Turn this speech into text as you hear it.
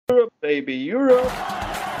Europe, baby, Europe.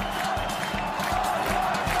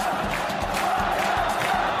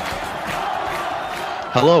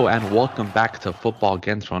 Hello and welcome back to Football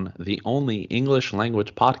Gentron, the only English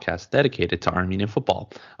language podcast dedicated to Armenian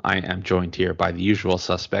football. I am joined here by the usual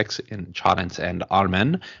suspects in Chadens and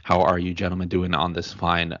Armen. How are you gentlemen doing on this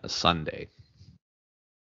fine Sunday?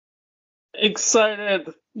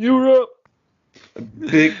 Excited, Europe.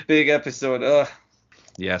 Big episode.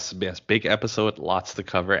 Yes, big episode, lots to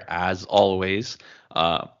cover as always,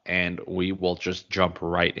 and we will just jump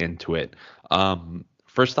right into it.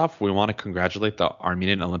 First off, we want to congratulate the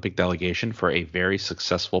Armenian Olympic delegation for a very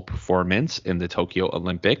successful performance in the Tokyo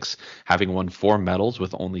Olympics. Having won 4 medals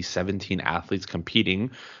with only 17 athletes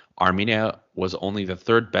competing, Armenia was only the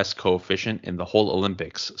third best coefficient in the whole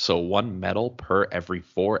Olympics, so 1 medal per every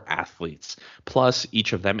 4 athletes, plus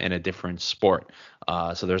each of them in a different sport.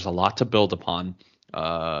 So there's a lot to build upon.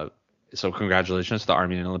 So congratulations to the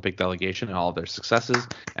Armenian Olympic delegation and all of their successes,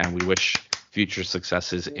 and we wish future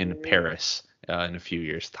successes in Paris in a few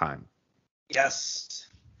years' time. Yes.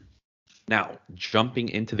 Now, jumping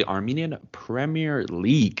into the Armenian Premier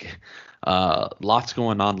League. Lots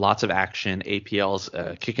going on, lots of action. APL's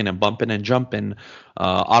kicking and bumping and jumping.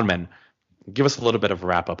 Armen, give us a little bit of a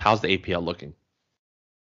wrap-up. How's the APL looking?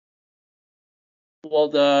 Well,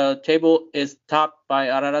 the table is topped by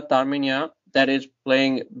Ararat Armenia. That is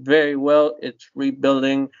playing very well. It's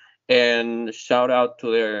rebuilding. And shout out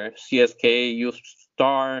to their CSK youth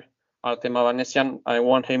star, Artem Avanesyan. I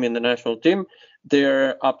want him in the national team.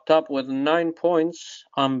 They're up top with 9 points,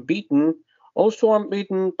 unbeaten. Also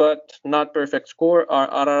unbeaten, but not perfect score,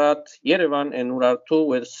 are Ararat, Yerevan, and Urartu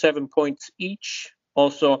with 7 points each.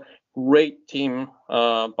 Also, great team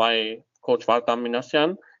by Coach Vartan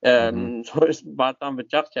Minasyan. So it's Vartan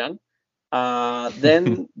Vichakyan.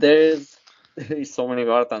 Then there's so many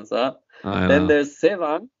Vartans. Then there's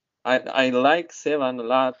Sevan. I like Sevan a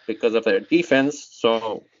lot because of their defense.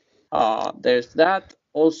 So there's that.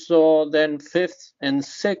 Also, then 5th and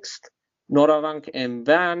 6th, Noravank and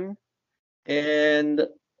Van. And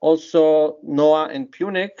also Noah and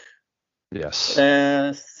Punic. Yes.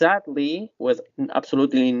 Sadly, with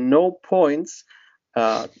absolutely no points,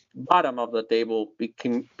 bottom of the table,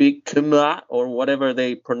 Bikma, or whatever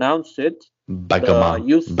they pronounced it.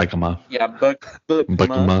 Bekama. Yeah,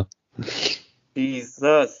 Bekma.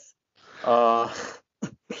 Jesus.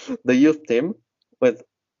 The youth team with,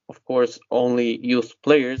 of course, only youth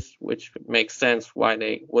players, which makes sense why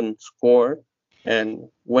they wouldn't score and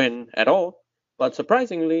win at all. But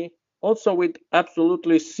surprisingly, also with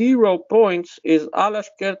absolutely 0 points, is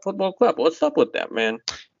Alashkert Football Club. What's up with that, man?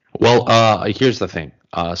 Well, here's the thing.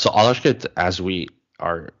 So Alashkert, as we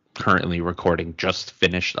are currently recording, just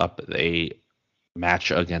finished up a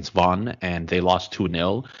match against Von, and they lost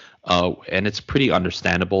 2-0. And it's pretty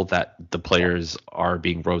understandable that the players are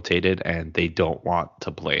being rotated and they don't want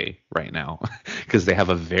to play right now because they have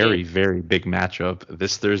a very, very big matchup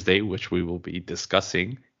this Thursday, which we will be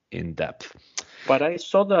discussing in depth. But I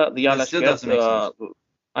saw the Alashkert.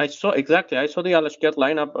 I saw the Alashkert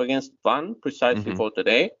lineup against Van precisely for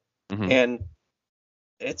today, and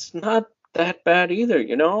it's not that bad either.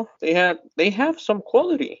 You know, they have some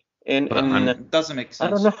quality, and it doesn't make sense. I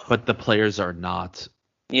don't know. But the players are not.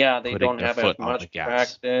 Yeah, they don't have as much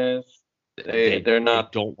practice. They're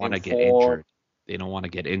not. They don't want to get injured. They don't want to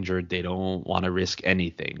get injured. They don't want to risk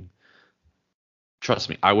anything. Trust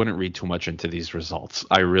me, I wouldn't read too much into these results.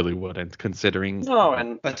 I really wouldn't, considering.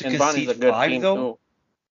 No, but to concede concede 5 though.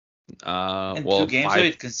 In 2 games, so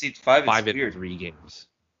it concede 5. Five it's in weird. 3 games.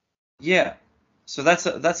 Yeah, so that's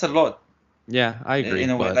a lot. Yeah, I agree.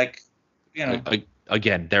 In a way, like, you know.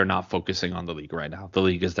 Again, they're not focusing on the league right now. The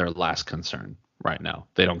league is their last concern right now.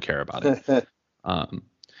 They don't care about it.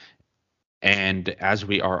 And as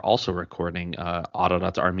we are also recording,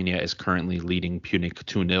 Ararat Armenia is currently leading Punic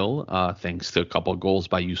 2-0, thanks to a couple of goals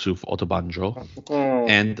by Yusuf Otobanjo.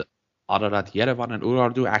 And Ararat Yerevan and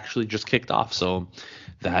Urartu actually just kicked off, so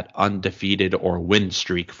that undefeated or win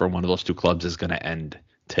streak for one of those 2 clubs is going to end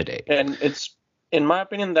today. And it's, in my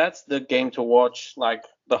opinion, that's the game to watch, like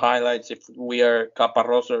the highlights, if we are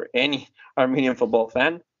Caparros or any Armenian football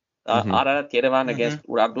fan. Ararat Yerevan against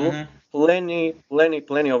Urartu. Plenty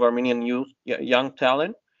of Armenian youth, young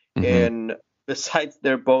talent, and besides,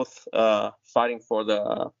 they're both fighting for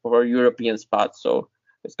a European spot. So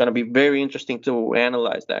it's going to be very interesting to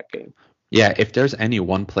analyze that game. Yeah, if there's any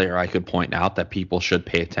one player I could point out that people should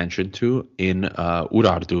pay attention to in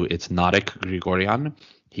Urartu, it's Narek Grigoryan.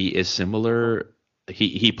 He is similar.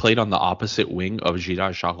 He played on the opposite wing of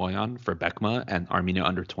Giray Shahoyan for Bekma and Armenia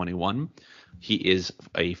under 21. He is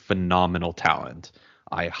a phenomenal talent.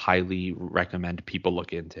 I highly recommend people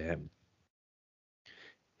look into him.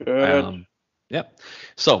 Good. Yep.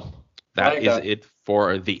 So that Like is that. it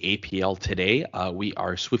for the APL today. We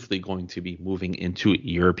are swiftly going to be moving into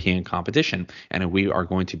European competition, and we are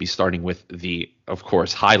going to be starting with the, of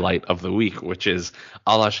course, highlight of the week, which is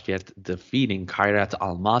Alashkert defeating Kairat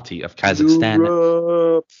Almaty of Kazakhstan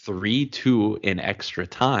Europe. 3-2 in extra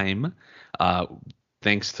time.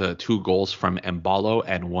 Thanks to 2 goals from Mbalo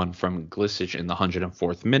and 1 from Glisic in the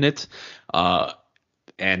 104th minute.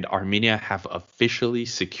 And Armenia have officially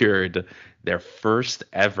secured their first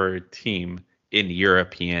ever team in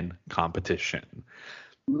European competition.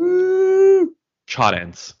 Woo!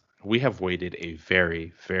 Chadens, we have waited a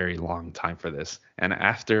very, very long time for this. And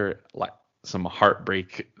after some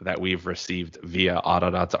heartbreak that we've received via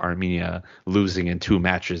Ararat Armenia losing in 2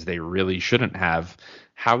 matches they really shouldn't have,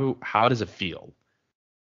 how does it feel?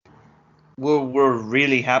 We're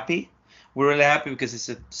really happy. We're really happy because it's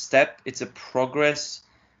a step, it's a progress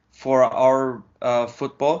for our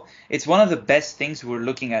football. It's one of the best things we're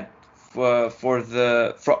looking at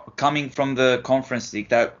coming from the Conference League,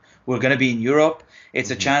 that we're going to be in Europe.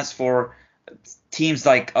 It's a chance for teams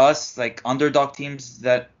like us, like underdog teams,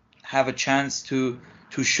 that have a chance to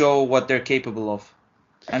show what they're capable of.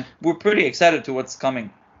 And we're pretty excited to what's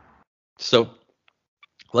coming. So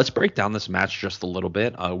let's break down this match just a little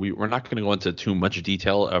bit. We're not going to go into too much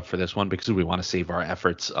detail for this one because we want to save our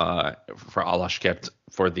efforts for Alashkert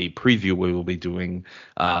for the preview we will be doing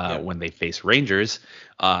when they face Rangers.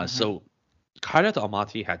 So Kairat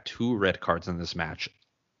Almaty had 2 red cards in this match.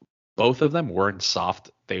 Both of them weren't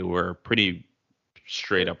soft. They were pretty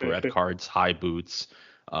straight up red cards, high boots,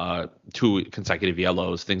 2 consecutive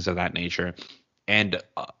yellows, things of that nature. And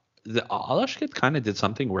the Alashkert kind of did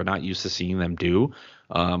something we're not used to seeing them do,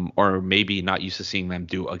 or maybe not used to seeing them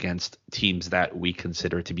do against teams that we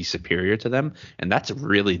consider to be superior to them, and that's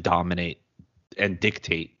really dominate and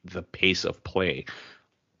dictate the pace of play.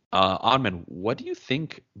 Armin, what do you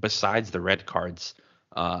think, besides the red cards,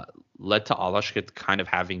 led to Alashkert kind of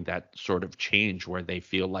having that sort of change where they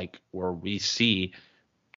feel like, where we see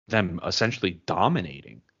them essentially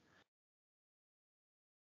dominating?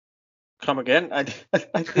 Come again? I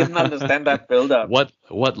didn't understand that build up. What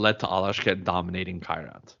led to Alashkert dominating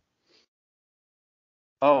Kairat?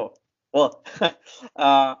 Oh, well,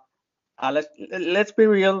 let's be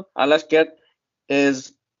real. Alashkert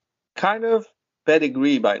is kind of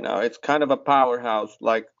pedigree by now. It's kind of a powerhouse,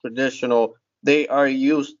 like traditional. They are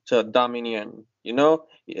used to dominion,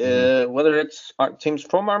 whether it's teams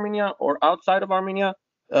from Armenia or outside of Armenia,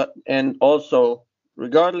 and also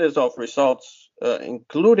regardless of results,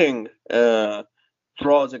 including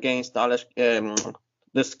draws against this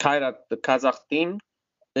Kairat, the Kazakh team.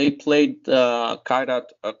 They played Kairat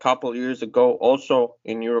a couple years ago, also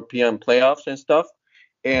in European playoffs and stuff,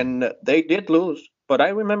 and they did lose. But I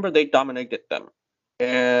remember they dominated them.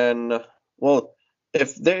 And well,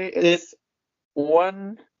 if there is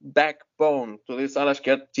one backbone to this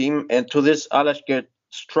Alashkert team and to this Alashkert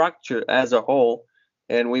structure as a whole,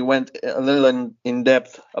 and we went a little in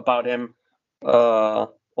depth about him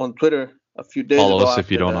on Twitter a few days Follow ago. Us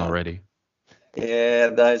if you don't already. Yeah,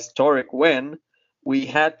 the historic win. We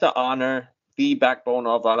had to honor the backbone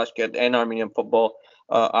of Alashkert and Armenian football,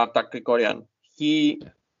 Artak Grigoryan. He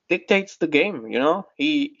dictates the game,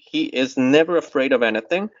 He is never afraid of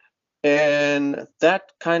anything, and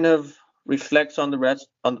that kind of reflects on the rest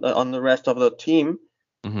on the rest of the team.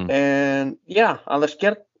 And yeah,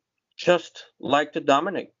 Alashkert just like to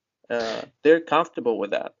dominate. They're comfortable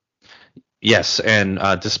with that. Yes, and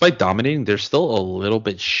despite dominating, they're still a little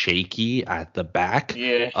bit shaky at the back,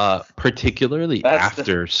 particularly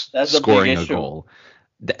after scoring a goal.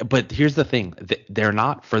 But here's the thing. They're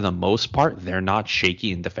not, for the most part, they're not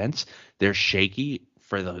shaky in defense. They're shaky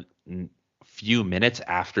for the few minutes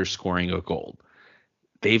after scoring a goal.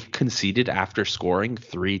 They've conceded after scoring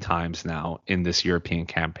 3 times now in this European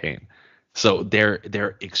campaign. So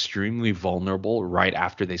they're extremely vulnerable right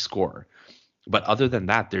after they score. But other than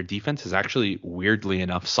that, their defense is actually weirdly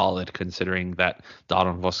enough solid, considering that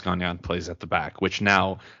Daron Voskanyan plays at the back, which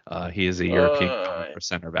now he is a European for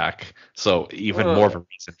center back. So even more of a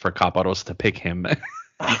reason for Kaparos to pick him.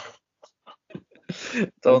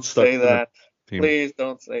 Don't say that. Please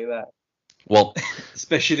don't say that. Well,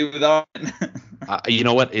 especially with Armin. You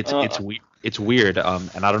know what? It's weird.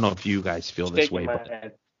 And I don't know if you guys feel this way,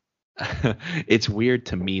 but it's weird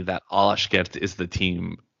to me that Alashkert is the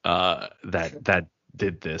team that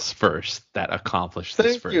did this first, that accomplished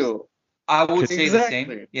this first. Thank you. I would say the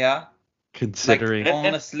same. Yeah. Considering,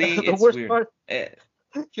 honestly, the it's worst weird. Part,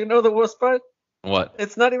 you know the worst part? What?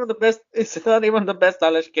 It's not even the best. It's not even the best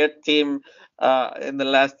Alashkert team in the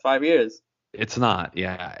last 5 years. It's not,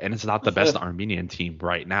 yeah, and it's not the best Armenian team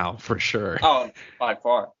right now for sure. Oh, by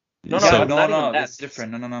far. No, no, Yeah, So but no, not even no, that. it's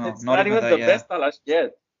different. No, It's not not even even that. the Yeah, best Alashkert.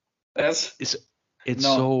 That's it's it's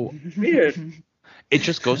no. so weird. it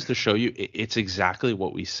just goes to show you it's exactly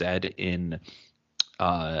what we said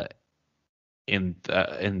uh in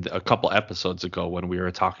a couple episodes ago when we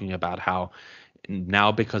were talking about how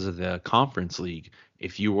now because of the conference league,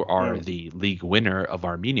 if you are Mm, the league winner of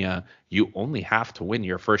Armenia, you only have to win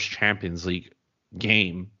your first Champions League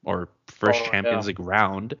game or first oh yeah. Champions League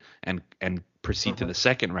round and proceed to Hmm. the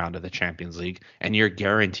second round of the Champions League, and you're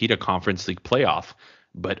guaranteed a Conference League playoff.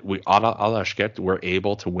 But we Alashkert were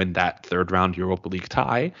able to win that third round Europa League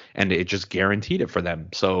tie, and it just guaranteed it for them.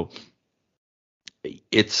 So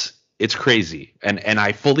it's crazy, and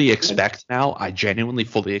I fully expect now. I genuinely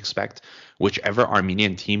fully expect whichever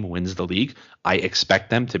Armenian team wins the league, I expect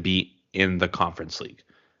them to be in the Conference League.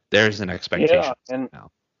 There's an Yeah, expectation and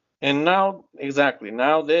now. and now exactly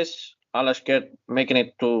now this Alashkert making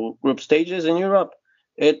it to group stages in Europe,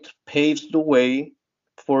 it paves the way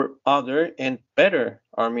for other and better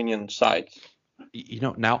Armenian sides.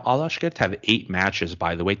 Now Alashkert have 8 matches,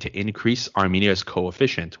 by the way, to increase Armenia's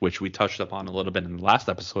coefficient, which we touched upon a little bit in the last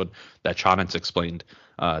episode that Chance explained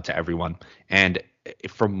to everyone. And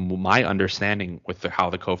from my understanding with how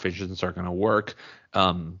the coefficients are going to work,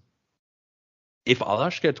 um, if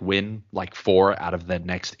Alashkert win like 4 out of the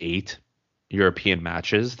next 8 European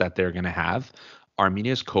matches that they're going to have,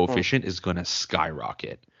 Armenia's Mm. coefficient is going to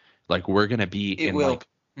skyrocket. Like we're going to be It in will. like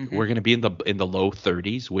Hmm. we're going to be in the low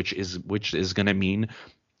 30s, which is going to mean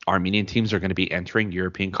Armenian teams are going to be entering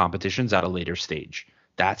European competitions at a later stage.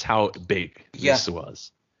 That's how big Yeah. this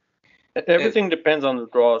was. Uh, Everything depends on the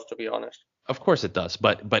draws, to be honest. Of course it does,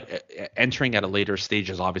 but entering at a later stage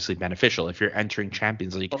is obviously beneficial. If you're entering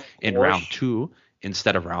Champions League Of in round course, 2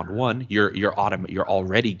 instead of round 1, you're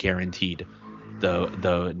already guaranteed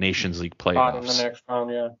the Nations League spot in the playoffs. next round,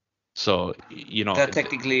 yeah. So that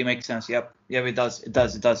technically makes sense. Yep. Yeah, it does. It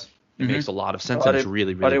does. It does. it Hmm. makes a lot of sense and But it's it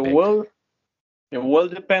really but really it big. will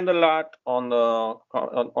depend a lot on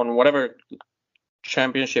on whatever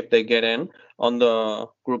championship they get in on the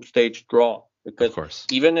group stage draw, Of because course.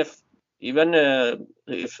 even if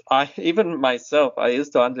I even myself I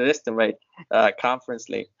used to underestimate conference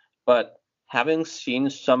league, but having seen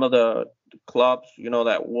some of the clubs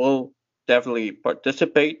that will definitely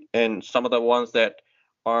participate and some of the ones that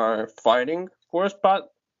are fighting for a spot,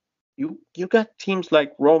 you got teams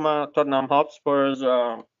like Roma, Tottenham Hotspurs,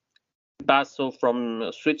 Basel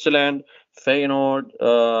from Switzerland, Feyenoord,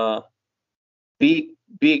 big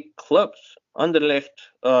big clubs. Anderlecht.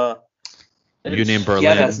 Union It's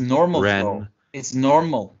Yeah, that's Berlin, normal, bro. Rennes. It's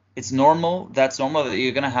normal. It's normal. That's normal that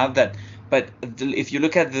you're gonna have that. But if you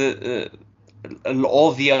look at the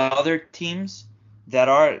all the other teams that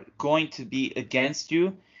are going to be against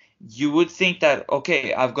you, you would think that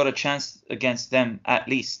okay, I've got a chance against them at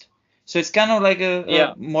least. So it's kind of like yeah, a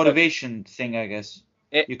but motivation thing, I guess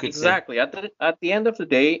you could say. exactly at the end of the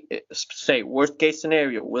day, say worst case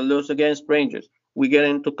scenario, we lose against Rangers, we get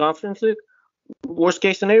into Conference League. Worst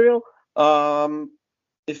case scenario, um,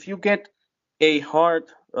 if you get a hard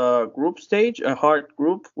group stage, a hard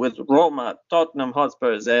group with Roma, Tottenham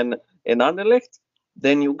Hotspurs, and Anderlecht,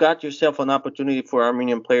 then you got yourself an opportunity for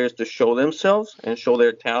Armenian players to show themselves and show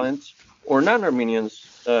their talents, or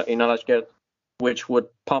non-Armenians in Alashkert, which would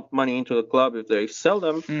pump money into the club if they sell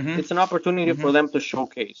them. Hmm. It's an opportunity Hmm. for them to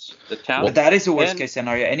showcase the But Well, talent that is a worst and case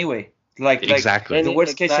scenario anyway. Like exactly. the any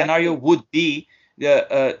worst case scenario exactly would be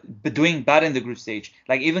doing bad in the group stage.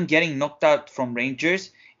 Like even getting knocked out from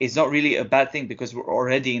Rangers is not really a bad thing because we're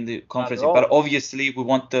already in the not conference at league. But all. obviously we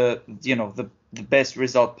want the best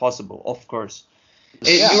result possible, of course.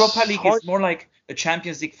 Yeah, Europa League hard. is more like a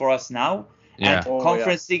Champions League for us now, and Yeah. Oh yeah.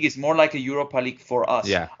 Conference League is more like a Europa League for us.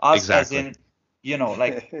 Yeah, Us as exactly. in,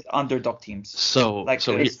 like underdog teams, So like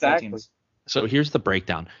so he, small Exactly. teams. So here's the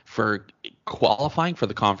breakdown. For qualifying for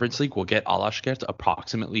the Conference League, we'll get Alashkert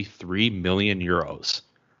approximately 3 million euros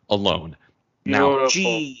alone. Now, Beautiful.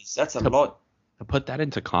 Jeez, that's a to, lot. to put that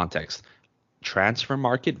into context, transfer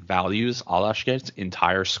market values Alashkert's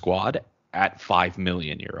entire squad at 5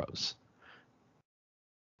 million euros.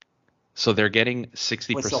 So they're getting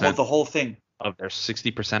What's the whole thing?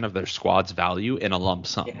 60% of their squad's value in a lump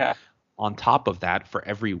sum. Yeah. On top of that, for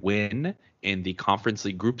every win in the Conference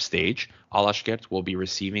League group stage, Alashkert will be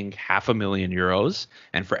receiving €500,000,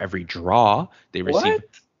 and for every draw, they receive What?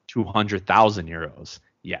 200,000 euros.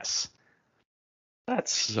 Yes.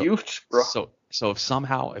 That's So, huge, bro. so if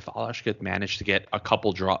Alashkert managed to get a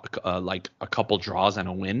couple draws and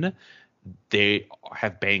a win, they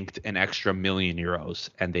have banked an extra €1 million,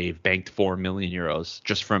 and they've banked €4 million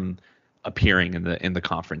just from appearing in the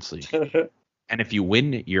Conference League. And if you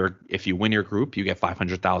win your group, you get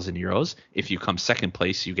 €500,000. If you come second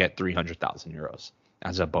place, you get €300,000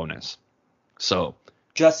 as a bonus. So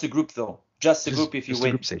just the group though, just the group if you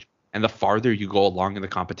win. Group stage. And the farther you go along in the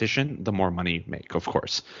competition, the more money you make, of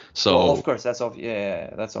course. So well, of course, that's obvious.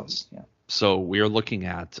 Yeah, that's obvious. Yeah. So we're looking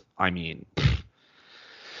at,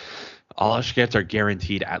 Alashkert are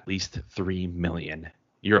guaranteed at least €3 million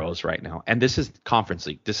right now, and this is Conference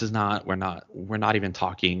League. This is not. We're not even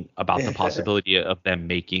talking about the possibility of them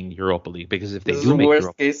making Europa League, because if they do make worst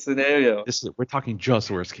Europa, case scenario. we're talking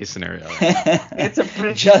just worst case scenario. It's a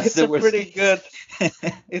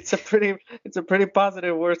pretty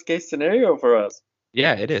positive worst case scenario for us.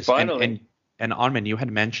 Yeah, it is. Finally. And Armin, you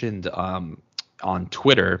had mentioned on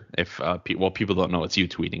Twitter, if people don't know, it's you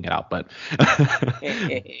tweeting it out, but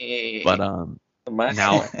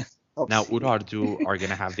now Urartu are going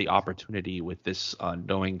to have the opportunity with this,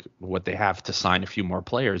 knowing what they have, to sign a few more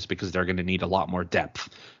players, because they're going to need a lot more depth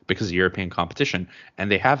because of European competition. And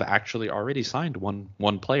they have actually already signed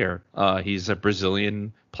one player. He's a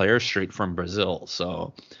Brazilian player straight from Brazil.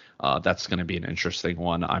 So that's going to be an interesting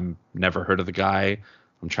one. I've never heard of the guy.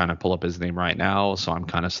 I'm trying to pull up his name right now, so I'm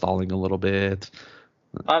kind of stalling a little bit.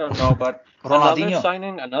 I don't know, but another good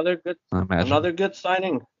signing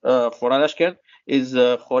for Alashkert is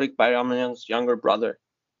Horik Bayramyan's younger brother,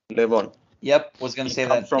 Yerevan. Yep, was going to say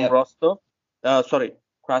that. From Rostov,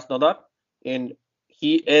 Krasnodar, and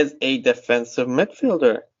he is a defensive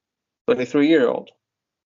midfielder, 23-year-old.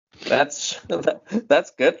 That's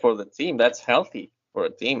good for the team. That's healthy for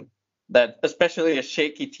a team, that especially a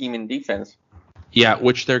shaky team in defense. Yeah,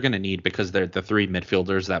 which they're going to need, because the three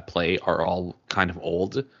midfielders that play are all kind of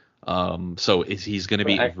old. So he's going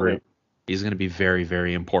to be very,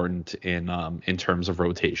 very important in terms of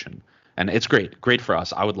rotation, and it's great for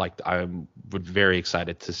us. I'm very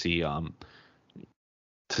excited to see him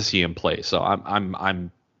play. So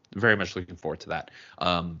I'm very much looking forward to that.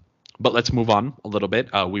 But let's move on a little bit.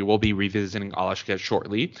 We will be revisiting Alashkert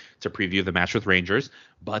shortly to preview the match with Rangers,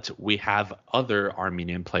 but we have other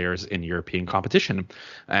Armenian players in European competition,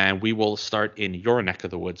 and we will start in your neck of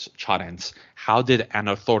the woods, Charents. How did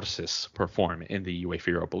Anorthosis perform in the UEFA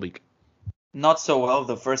Europa League? Not so well.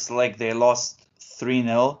 The first leg they lost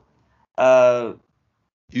 3-0.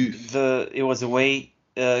 It was away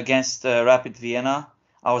against Rapid Vienna.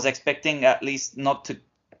 I was expecting at least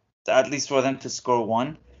for them to score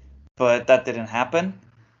one, but that didn't happen.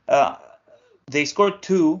 They scored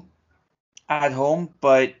two at home,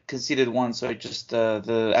 but conceded one, so it just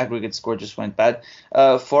the aggregate score just went bad.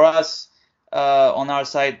 For us, on our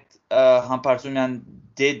side, Hamparzumian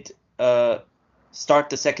did start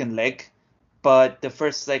the second leg, but the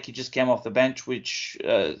first leg he just came off the bench, which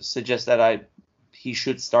suggests that he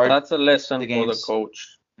should start. That's a lesson for the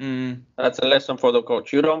coach. That's a lesson for the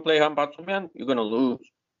coach. You don't play Hamparzumian, you're gonna lose.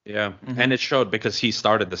 Yeah, and it showed, because he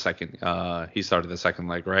started the second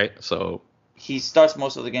leg, right? So he starts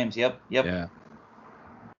most of the games. Yep. Yeah.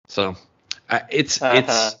 So it's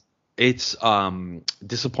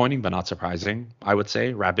disappointing, but not surprising, I would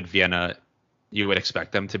say. Rapid Vienna, you would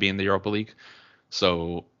expect them to be in the Europa League.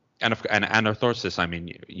 So and Anorthosis, I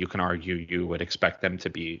mean, you can argue you would expect them to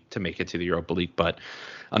make it to the Europa League, but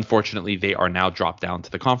unfortunately they are now dropped down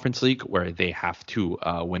to the Conference League, where they have to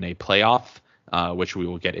win a playoff. Which we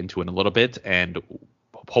will get into in a little bit, and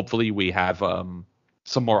hopefully we have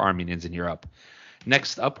some more Armenians in Europe.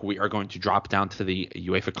 Next up, we are going to drop down to the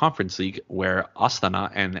UEFA Conference League, where Astana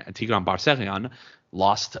and Tigran Barseghian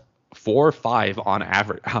lost 4-5 on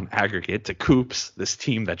aggregate to Koops, this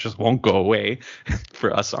team that just won't go away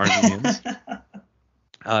for us Armenians.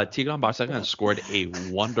 Tigran Barseghian scored a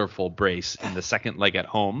wonderful brace in the second leg at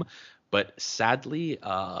home, but sadly,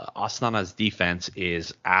 Astana's defense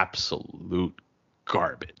is absolute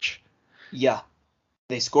garbage. Yeah,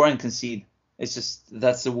 they score and concede. It's just,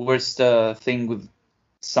 that's the worst thing with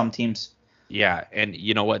some teams. Yeah, and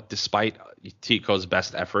you know what? Despite Tico's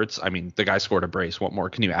best efforts, I mean, the guy scored a brace. What more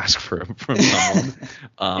can you ask from someone?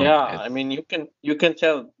 I mean, you can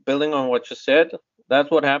tell, building on what you said,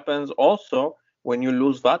 that's what happens also when you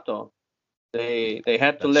lose Vato. They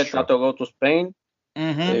had to let Vato go to Spain.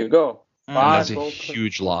 There you go. That's a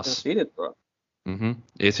huge loss.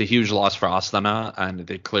 It's a huge loss for Astana, and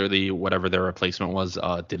they clearly, whatever their replacement was,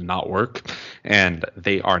 did not work, and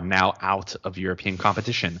they are now out of European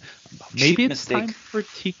competition. Maybe it's time for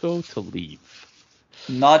Tico to leave.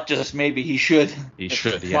 Not just maybe, he should. He It's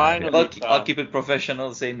should, yeah. finally I'll keep it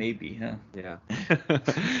professional, say maybe. Yeah.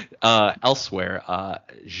 Yeah. Elsewhere,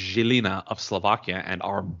 Žilina of Slovakia and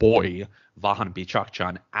our boy Vahan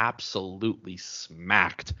Bichakchan absolutely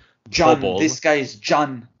smacked John, Tobol. this guy is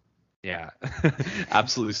John. Yeah,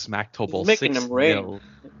 absolutely smacked Tobol He's making them rain. 6-0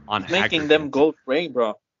 on He's making aggregate. them goals rain,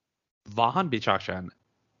 bro. Vahan Bichakchan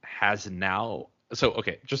has now. So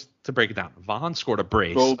okay, just to break it down, Vahan scored a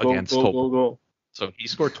brace against Tobol. Go. So he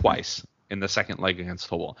scored twice in the second leg against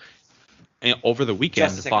Tobol. And over the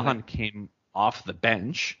weekend, Vahan came off the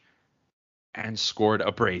bench and scored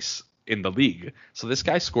a brace in the league. So this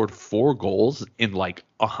guy scored 4 goals in like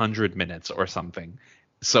 100 minutes or something.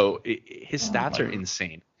 So his stats are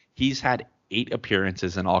insane. He's had 8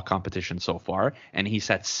 appearances in all competitions so far, and he's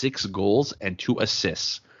had 6 goals and 2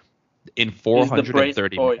 assists in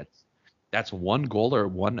 430 minutes. That's 1 goal or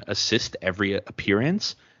 1 assist every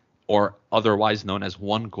appearance, or otherwise known as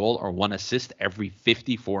 1 goal or 1 assist every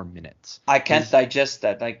 54 minutes. I can't digest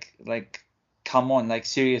that. Like, come on, like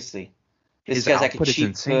seriously. This guy's like a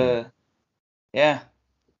cheap. Yeah.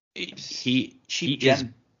 He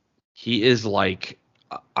is like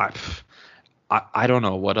I don't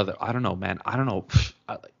know what other. I don't know, man. I don't know.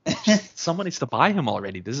 Someone needs to buy him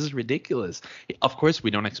already. This is ridiculous. Of course, we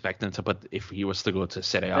don't expect him to, but if he was to go to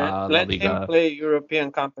Serie A, La let Liga, him play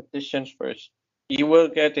European competitions first. He will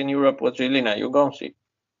get in Europe with Žilina. You go see.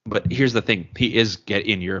 But here's the thing: he is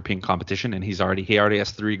in European competition, and he already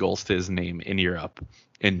has 3 goals to his name in Europe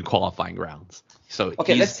in qualifying rounds. So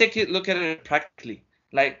okay, let's take a look at it practically.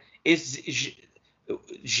 Like, is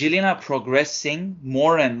Žilina progressing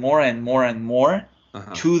more and more and more and more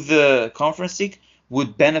to the Conference League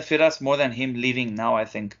would benefit us more than him leaving now, I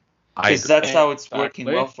think. Because that's how it's working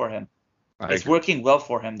well for him. It's working well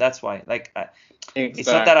for him. That's why. Like, it's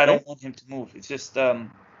not that I don't want him to move. It's just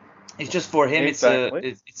for him.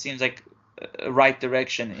 It seems like a right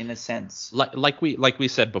direction in a sense. Like we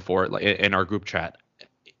said before in our group chat,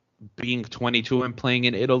 being 22 and playing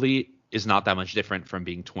in Italy is not that much different from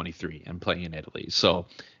being 23 and playing in Italy. So,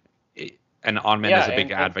 and Armen is a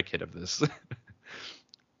big advocate of this.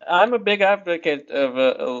 I'm a big advocate of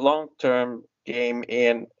a long-term game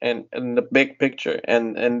in the big picture,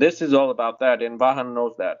 and this is all about that. And Vahan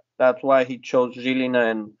knows that. That's why he chose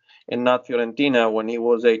Žilina and not Fiorentina when he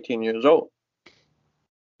was 18 years old.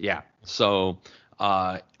 Yeah. So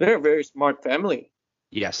they're a very smart family.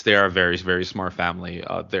 Yes, they are a very, very smart family.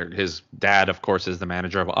 His dad, of course, is the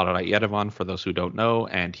manager of Yerevan, for those who don't know,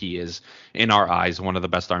 and he is, in our eyes, one of the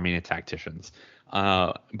best Armenian tacticians.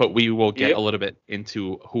 But we will get a little bit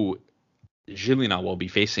into who Žilina will be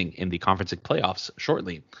facing in the Conference League playoffs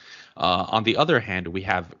shortly. On the other hand, we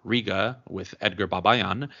have Riga with Edgar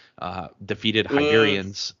Babayan defeated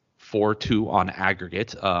Hyberians 4-2 on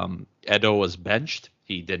aggregate. Edo was benched.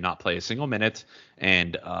 He did not play a single minute,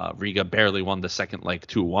 and Riga barely won the second leg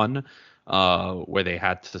 2-1, where they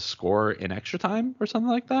had to score in extra time or something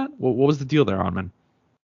like that. What was the deal there, Armen?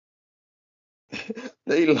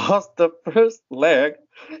 They lost the first leg,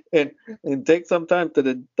 and take some time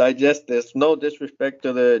to digest this. No disrespect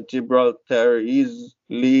to the Gibraltarese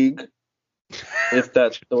League, if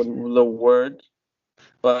that's the word.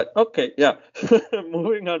 But okay, yeah.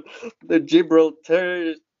 Moving on, the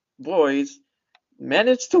Gibraltar boys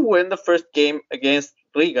managed to win the first game against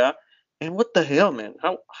Riga, and what the hell, man?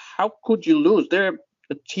 How could you lose? They're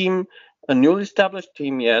a newly established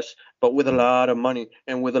team, yes, but with a lot of money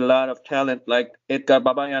and with a lot of talent, like Edgar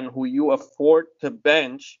Babayan, who you afford to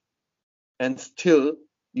bench, and still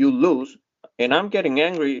you lose. And I'm getting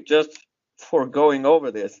angry just for going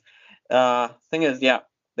over this. Thing is, yeah,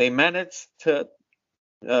 they managed to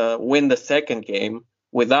win the second game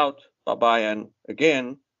without Babayan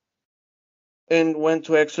again, and went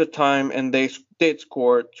to extra time, and they did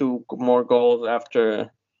score 2 more goals after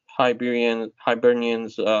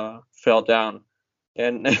Hibernians fell down.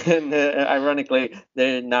 And ironically,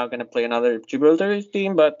 they're now going to play another Gibraltar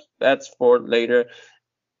team, but that's for later.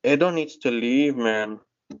 Edo needs to leave, man.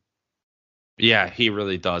 Yeah, he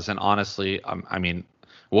really does. And honestly, I mean,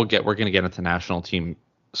 we're going to get into national team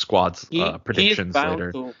squads predictions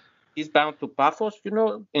later. He's bound to Paphos,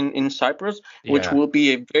 in Cyprus, which will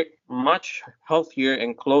be a very much healthier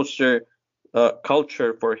and closer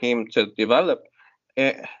culture for him to develop.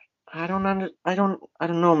 I don't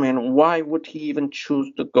know, man. Why would he even choose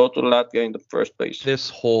to go to Latvia in the first place? This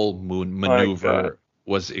whole maneuver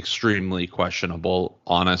was extremely questionable.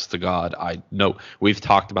 Honest to God, I know we've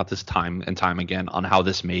talked about this time and time again on how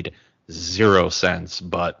this made 0 sense,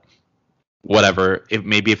 but. Whatever.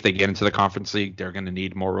 If they get into the Conference League, they're going to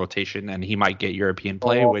need more rotation, and he might get European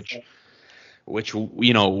play, which which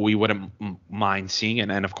we wouldn't mind seeing.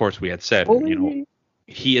 And of course we had said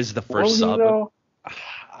he is the first sub. Though?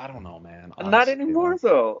 I don't know, man. Honestly, not anymore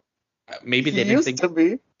though. Maybe they didn't think to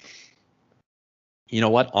be. You know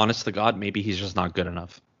what? Honest to God, maybe he's just not good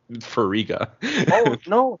enough for Riga. Oh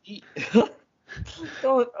no,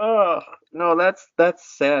 no,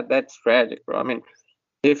 that's sad. That's tragic, bro. I mean,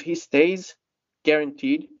 if he stays,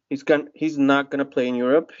 guaranteed, he's not gonna play in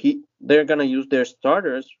Europe. They're gonna use their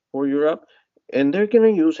starters for Europe, and they're gonna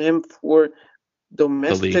use him for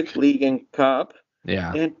domestic league and cup.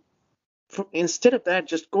 Yeah. And instead of that,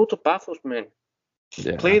 just go to Paphos, man.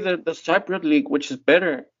 Play the Cypriot league, which is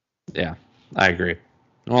better. Yeah, I agree.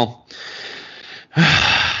 Well,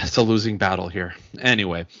 it's a losing battle here.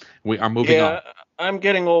 Anyway, we are moving on. I'm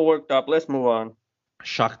getting all worked up. Let's move on.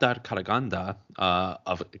 Shakhtar Karaganda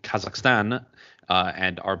of Kazakhstan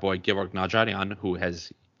and our boy Georg Najarian, who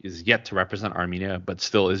is yet to represent Armenia but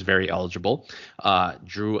still is very eligible,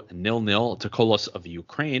 drew 0-0 to Kolos of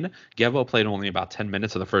Ukraine. Gevo played only about 10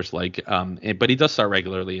 minutes of the first leg, but he does start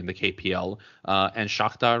regularly in the KPL. And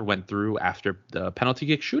Shakhtar went through after the penalty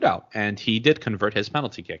kick shootout, and he did convert his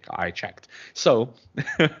penalty kick. I checked. So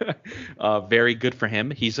very good for him.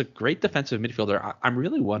 He's a great defensive midfielder. I'm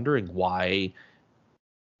really wondering why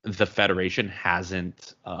the federation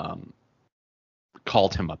hasn't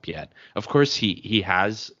called him up yet. Of course, he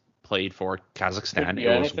has played for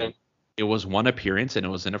Kazakhstan. It was one appearance, and it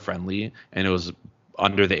was in a friendly, and it was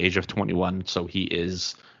under the age of 21, so he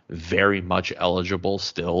is very much eligible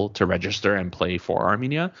still to register and play for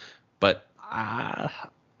Armenia. But I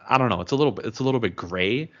don't know. It's a little bit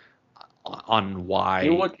gray on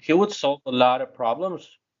why he would solve a lot of problems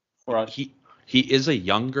for us. He is a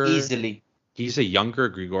younger easily. He's a younger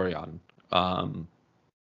Grigorian.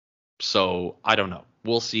 So I don't know.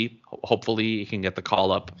 We'll see. Hopefully he can get the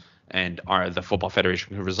call up and the Football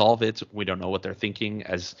Federation can resolve it. We don't know what they're thinking,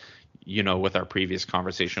 as you know, with our previous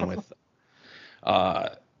conversation with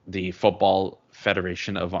the Football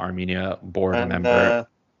Federation of Armenia board member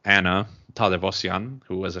Anna Tadevosyan,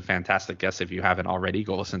 who was a fantastic guest. If you haven't already,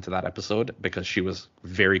 go listen to that episode because she was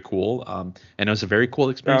very cool. And it was a very cool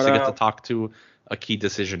experience to get to talk to a key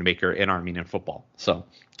decision maker in Armenian football. So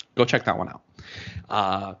go check that one out.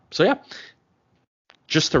 So yeah,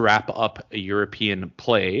 just to wrap up a European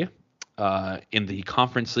play, in the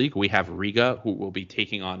Conference League, we have Riga, who will be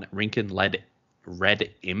taking on Rinken-led Red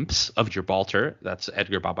Imps of Gibraltar. That's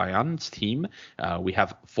Edgar Babayan's team. We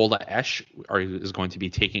have Fola Esh is going to be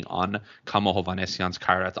taking on Kamo Hovanesyan's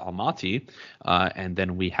Kairat Almaty. And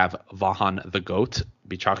then we have Vahan the Goat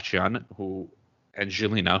Bichakchian, and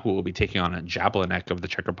Jelena, who will be taking on Jablanek of the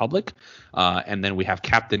Czech Republic. And then we have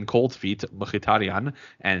Captain Coldfeet Mkhitaryan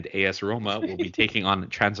and AS Roma will be taking on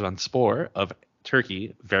Trabzonspor of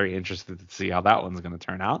Turkey. Very interested to see how that one's going to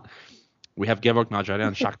turn out. We have Gevorg Najarian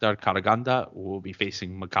and Shakhtar Karaganda, who will be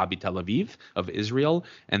facing Maccabi Tel Aviv of Israel.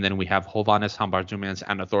 And then we have Hovannes Hambardumian's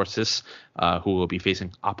Anathorsis, who will be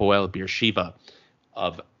facing Apoel Beersheva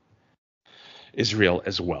of Israel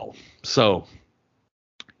as well. So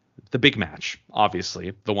the big match,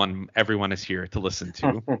 obviously, the one everyone is here to listen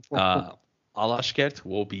to. Alashkert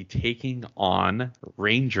will be taking on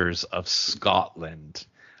Rangers of Scotland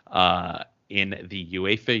in the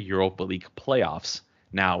UEFA Europa League playoffs.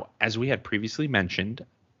 Now, as we had previously mentioned,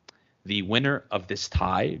 the winner of this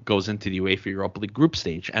tie goes into the UEFA Europa League Group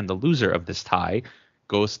Stage, and the loser of this tie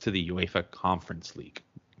goes to the UEFA Conference League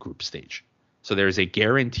Group Stage. So there is a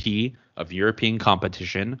guarantee of European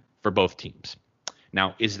competition for both teams.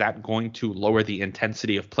 Now, is that going to lower the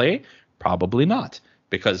intensity of play? Probably not,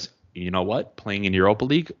 because you know what? Playing in Europa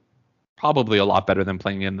League, probably a lot better than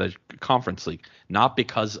playing in the Conference League. Not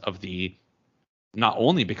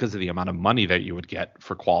only because of the amount of money that you would get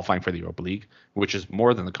for qualifying for the Europa League, which is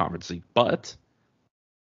more than the Conference League, but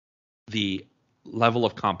the level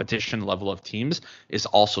of competition, level of teams is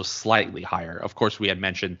also slightly higher. Of course, we had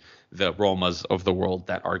mentioned the Romas of the world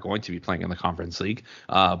that are going to be playing in the Conference League,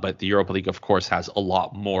 but the Europa League, of course, has a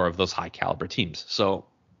lot more of those high caliber teams. So,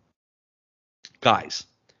 guys,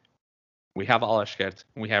 we have Alashkert,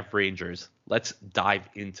 we have Rangers. Let's dive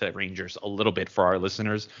into Rangers a little bit for our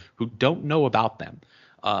listeners who don't know about them.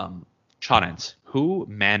 Chonens, who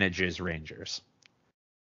manages Rangers?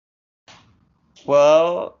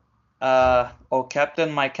 Well,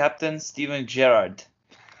 my captain, Steven Gerrard.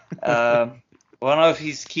 One of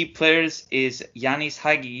his key players is Yanis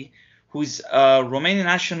Hagi, who's a Romanian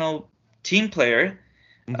national team player.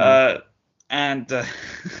 Mm-hmm. And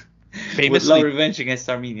would love famously revenge against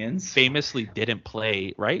Armenians. famously didn't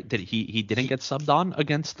play, right? Did he didn't get subbed on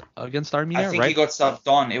against I Armenia, think he right? got subbed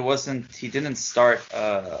on. He didn't start,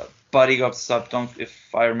 but he got subbed on,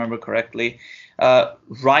 if I remember correctly.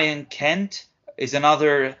 Ryan Kent is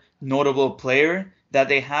another notable player that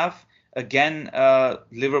they have. Again,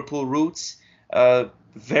 Liverpool roots.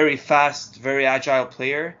 Very fast, very agile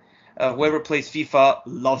player. Whoever plays FIFA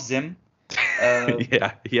loves him.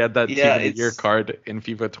 Yeah, he had that Yeah, team of the year card in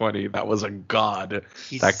FIFA 20. That was a god.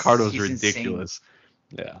 That card was he's insane. ridiculous.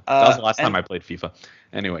 Yeah, that was the last time And I played FIFA.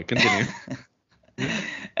 Anyway, continue.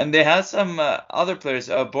 and they have some other players.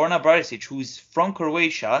 Borna Barisic, who's from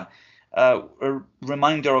Croatia. A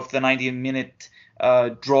reminder of the 90-minute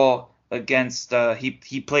draw against.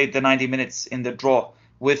 He played the 90 minutes in the draw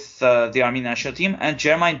with the Armenian national team, and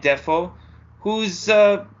Jermaine Defoe, who's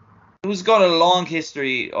got a long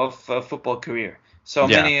history of football career. So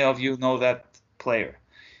Yeah. many of you know that player.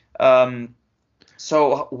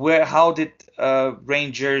 So how did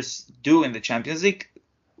Rangers do in the Champions League?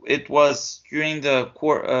 It was during the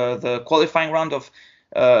qualifying round of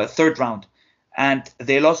third round, and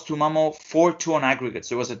they lost to Malmo 4-2 on aggregate.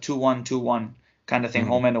 So it was a 2-1, 2-1 kind of thing,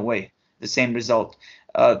 home and away, the same result.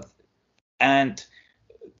 And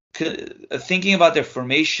thinking about their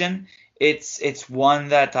formation, it's one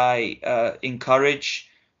that I encourage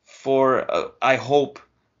for, I hope,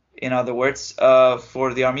 in other words,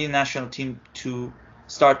 for the Armenian national team to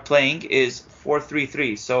start playing is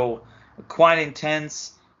 4-3-3. So quite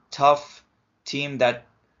intense, tough team that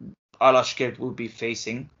Alashkert will be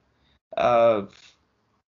facing. Yeah.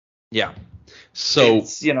 So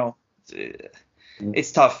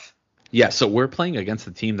it's tough. yeah, so we're playing against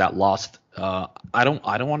a team that lost. I don't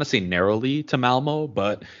want to say narrowly to Malmo,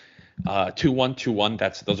 but 2-1,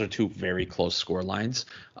 2-1. Those are two very close score lines.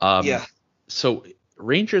 Yeah. So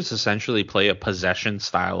Rangers essentially play a possession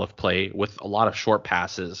style of play with a lot of short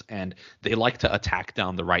passes, and they like to attack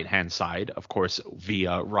down the right-hand side, of course,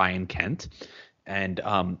 via Ryan Kent. And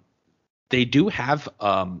they do have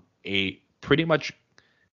a pretty much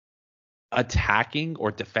attacking or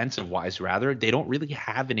defensive-wise, rather, they don't really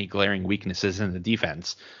have any glaring weaknesses in the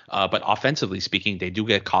defense. But offensively speaking, they do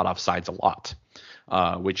get caught off sides a lot,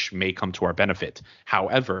 which may come to our benefit.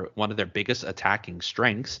 However, one of their biggest attacking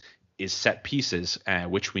strengths is set pieces,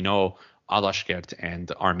 which we know Alashkert and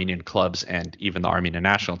the Armenian clubs and even the Armenian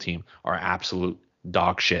national team are absolute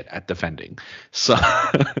dog shit at defending. So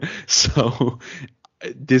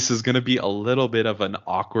this is going to be a little bit of an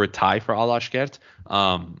awkward tie for Alashkert.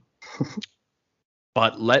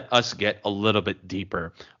 But let us get a little bit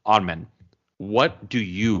deeper. Armen, what do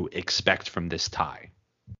you expect from this tie?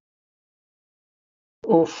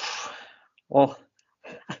 Oof. Well,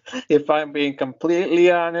 if I'm being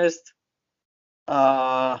completely honest,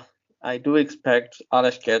 I do expect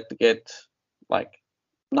Alashkert to get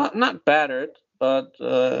not battered, but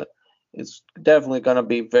it's definitely gonna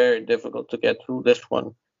be very difficult to get through this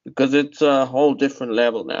one because it's a whole different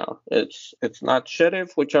level now. It's not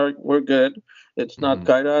Sheriff, we're good. It's not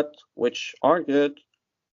Kairat, which are good.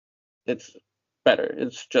 It's better.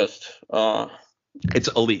 It's just it's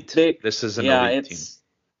elite. This is an elite team.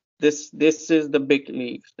 This is the big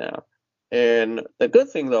leagues now. And the good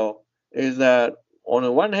thing though is that on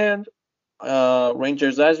the one hand,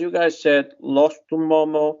 Rangers, as you guys said, lost to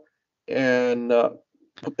Momo and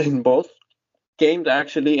in both games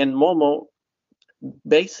actually, and Momo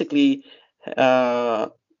basically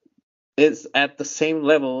is at the same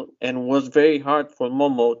level and was very hard for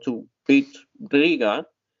Momo to beat Riga,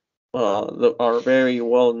 our very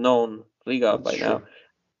well-known Riga by now,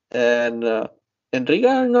 and Riga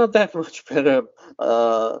are not that much better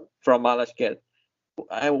from Alashkert.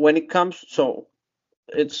 When it comes, so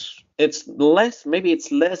it's less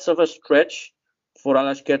of a stretch for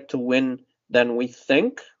Alashkert to win than we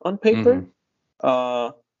think on paper.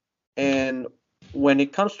 And when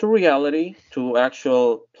it comes to reality, to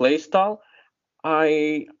actual play style,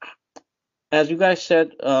 as you guys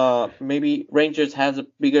said, maybe Rangers has a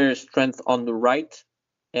bigger strength on the right,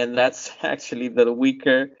 and that's actually the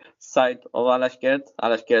weaker side of Alashkert.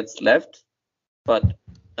 Alashkert's left, but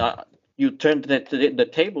you turn the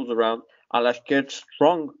tables around. Alashkert's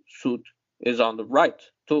strong suit is on the right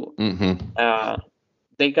too.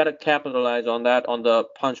 They gotta capitalize on that on the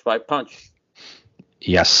punch by punch.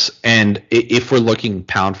 Yes, and if we're looking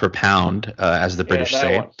pound for pound, as the British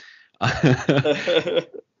say,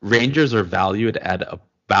 Rangers are valued at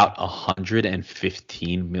about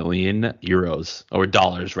 115 million euros or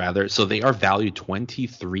dollars rather. So they are valued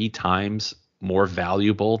 23 times more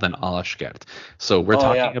valuable than Alashkert. So we're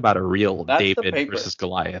talking about a real David versus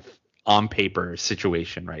Goliath on paper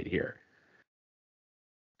situation right here.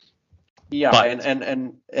 Yeah, But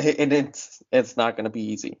and it's not going to be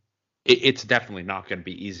easy. it's definitely not going to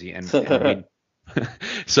be easy, and we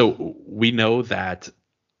so we know that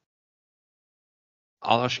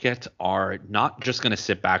Alashkert are not just going to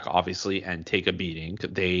sit back, obviously, and take a beating.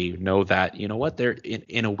 They know that, you know what, they're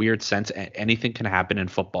in a weird sense, anything can happen in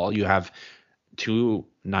football. You have two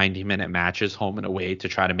 90-minute matches, home and away, to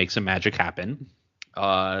try to make some magic happen.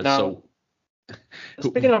 Now,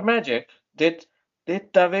 speaking of magic, did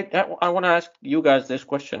David? I want to ask you guys this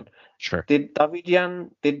question. Sure. Did Davidian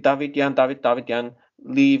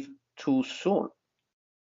leave too soon?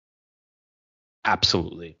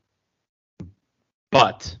 Absolutely.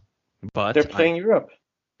 But they're playing Europe.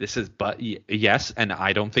 This is yes, and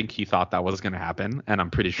I don't think he thought that was going to happen, and I'm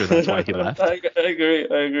pretty sure that's why he left. I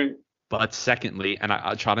agree. But secondly, and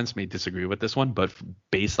Chadens may disagree with this one, but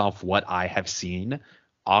based off what I have seen,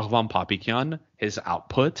 Arvan Papikyan, his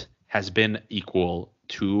output has been equal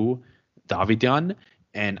to Davidian,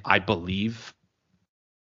 and I believe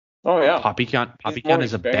Papikyan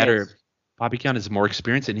is a better. Papikyan is more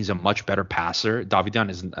experienced, and he's a much better passer. Davidian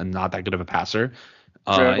is not that good of a passer.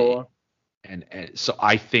 And so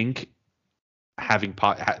I think having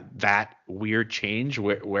that weird change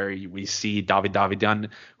where we see Davidian,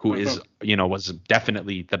 who is, was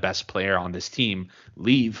definitely the best player on this team,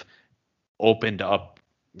 leave, opened up,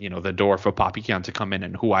 the door for Papikyan to come in,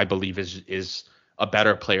 and who I believe is a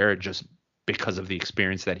better player just because of the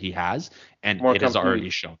experience that he has, and it has already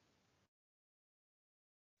shown.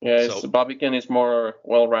 Yeah, Papikyan is more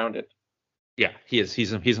well-rounded. Yeah, he is.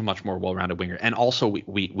 He's a much more well-rounded winger. And also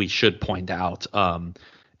we should point out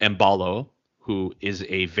Mbalo, who is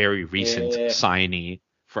a very recent signee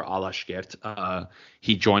for Alashkert.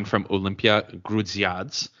 He joined from Olympia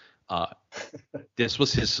Grudziads. This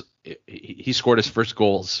was he scored his first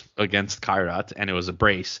goals against Kairat, and it was a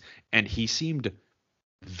brace, and he seemed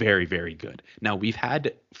very, very good. Now, we've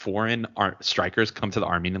had foreign strikers come to the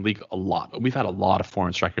Armenian League a lot. We've had a lot of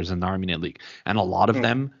foreign strikers in the Armenian League, and a lot of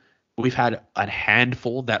them, we've had a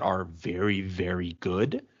handful that are very, very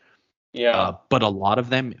good. Yeah. But a lot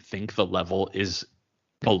of them think the level is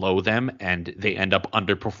below them, and they end up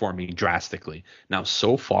underperforming drastically. Now,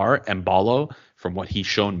 so far, Mbalo, from what he's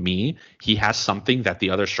shown me, he has something that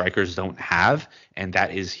the other strikers don't have, and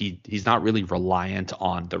that is he's not really reliant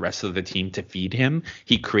on the rest of the team to feed him.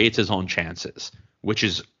 He creates his own chances,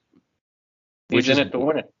 he's in it to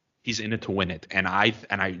win it. He's in it to win it, and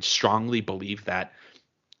I strongly believe that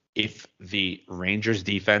if the Rangers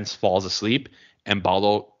defense falls asleep,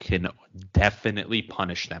 Mbalo can definitely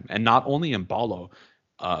punish them. And not only Mbalo,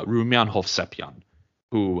 Rumian Hovsepian,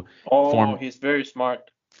 who he's very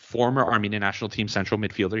smart. Former Armenian national team central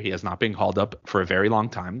midfielder. He has not been called up for a very long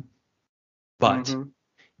time. But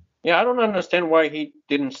yeah, I don't understand why he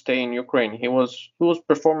didn't stay in Ukraine. He was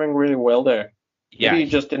performing really well there. Maybe he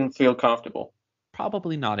just didn't feel comfortable.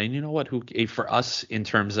 Probably not. And you know what? For us, in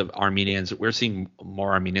terms of Armenians, we're seeing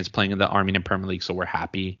more Armenians playing in the Armenian Premier League, so we're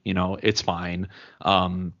happy. It's fine.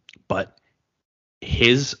 But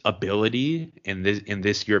his ability in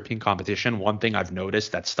this European competition, one thing I've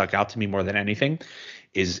noticed that stuck out to me more than anything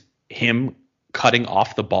is him cutting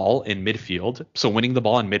off the ball in midfield. So winning the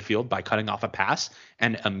ball in midfield by cutting off a pass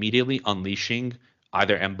and immediately unleashing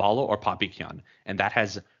either Mbalo or Papikyan. And that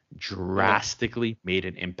has drastically made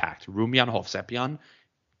an impact. Rumian Hovsepian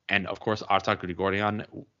and, of course, Artak Grigorian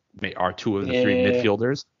are two of the three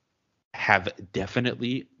midfielders, have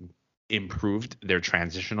definitely improved their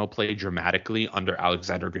transitional play dramatically under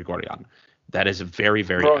Alexander Grigorian. That is very,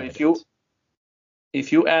 very evident.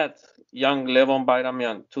 If you add young Levon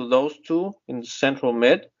Bayramian to those two in central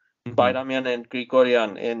mid, Bayramian and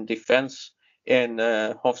Grigorian in defense, and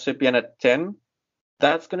Hovsepian at 10,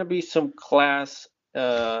 that's going to be some class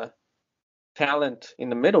talent in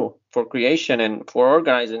the middle for creation and for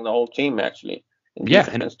organizing the whole team, actually.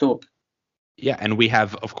 Defense too. Yeah, and we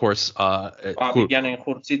have, of course, Papikyan and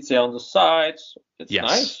Khurtsitse on the sides. It's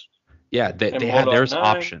nice. Yeah, there's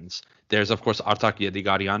options. There's, of course, Artak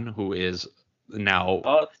Yedigarian, who is now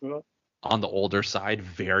on the older side,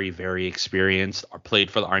 very, very experienced,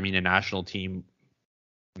 played for the Armenian national team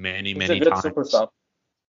many times. Super sub.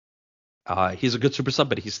 He's a good super sub,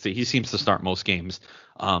 but he seems to start most games.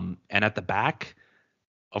 And at the back,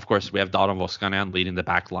 of course, we have Daron Voskanen leading the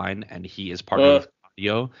back line, and he is part of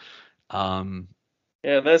audio.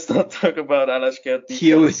 Let's not talk about Alashkert.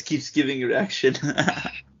 He always keeps giving a reaction.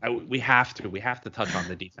 We have to touch on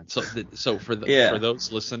the defense. So for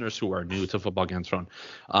those listeners who are new to Football Games Thrown,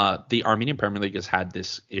 the Armenian Premier League has had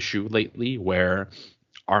this issue lately where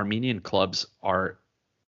Armenian clubs are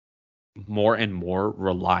more and more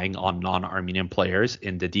relying on non-Armenian players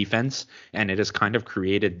in the defense, and it has kind of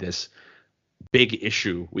created this big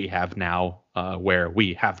issue we have now, where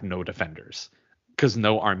we have no defenders because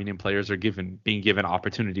no Armenian players are being given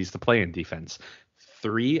opportunities to play in defense.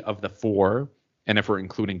 3 of the 4, and if we're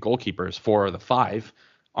including goalkeepers, 4 of the 5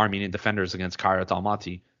 Armenian defenders against Kairat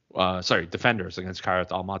Almaty, defenders against Kairat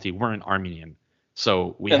Almaty weren't Armenian.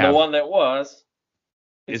 So we And have the one that was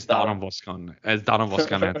is Daron Voskan, a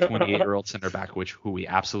 28-year-old center back, who we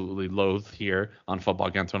absolutely loathe here on Football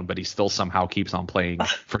Ganton, but he still somehow keeps on playing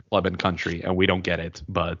for club and country, and we don't get it.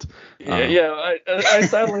 But I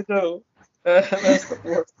sadly do. That's the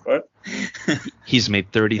worst part. He's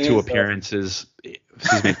made 32 appearances.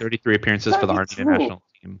 He's made 33 appearances for the Armenian national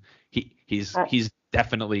team. He's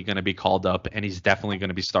definitely going to be called up, and he's definitely going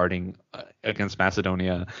to be starting against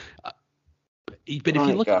Macedonia. But if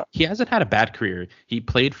you look, he hasn't had a bad career. He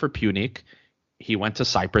played for Punic. He went to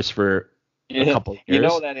Cyprus for a couple of years. You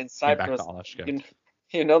know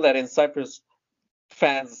that in Cyprus,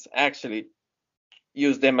 fans actually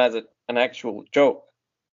use them as an actual joke.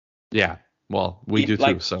 Yeah, well, we do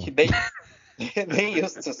too. So they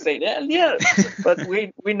used to say that, yeah, but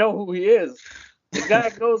we know who he is. The guy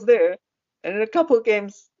goes there, and in a couple of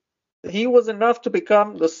games, he was enough to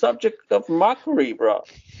become the subject of mockery, bro.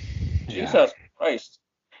 Yeah. Jesus Christ.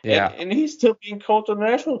 Yeah. And he's still being called to the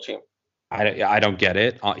national team. I don't get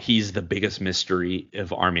it. He's the biggest mystery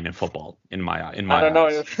of Armenian football in my eyes. I don't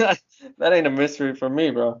know. That ain't a mystery for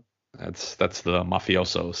me, bro. That's the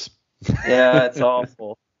mafiosos. Yeah, it's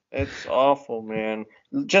awful. It's awful, man.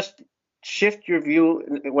 Just shift your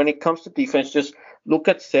view when it comes to defense. Just look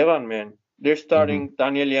at Sevan, man. They're starting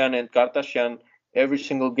Danielian and Kartasyan every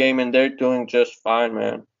single game, and they're doing just fine,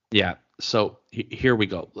 man. Yeah. So here we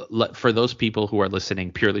go. For those people who are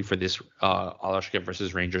listening purely for this Alashkert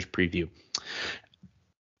versus Rangers preview,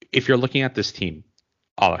 if you're looking at this team,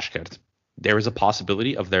 Alashkert, there is a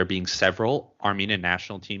possibility of there being several Armenian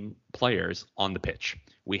national team players on the pitch.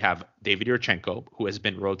 We have David Yurchenko, who has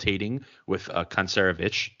been rotating with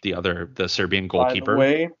Kancerovic, the Serbian goalkeeper. By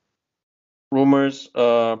the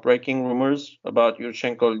way, breaking rumors about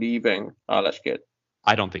Yurchenko leaving Alashkert.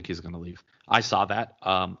 I don't think he's going to leave. I saw that.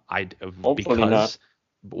 Hopefully not.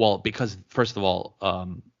 Because first of all,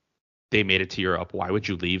 they made it to Europe. Why would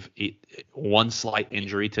you leave? One slight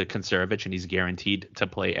injury to Kancerovic, and he's guaranteed to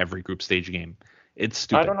play every group stage game. It's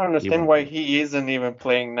stupid. I don't understand why he isn't even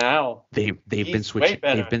playing now. They've been switching.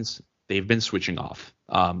 They've been switching off.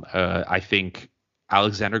 I think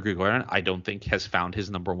Alexander Grigorian, I don't think has found his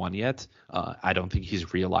number one yet. I don't think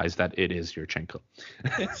he's realized that it is Yurchenko.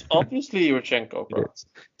 It's obviously Yurchenko, bro.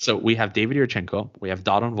 So we have David Yurchenko, we have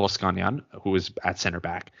Daron Voskanyan, who is at center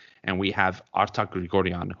back, and we have Artak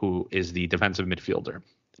Grigorian, who is the defensive midfielder.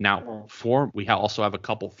 Now, we also have a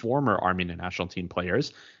couple former Armenian national team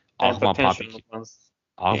players. Ahman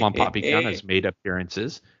Papikyan has made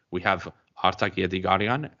appearances. We have Artak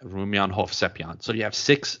Yedigarian, Rumian Hovsepian. So you have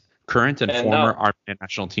 6 current and former Armenian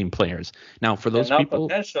national team players. Now, for those people,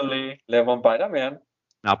 potentially Levon Bayramian.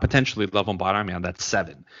 That's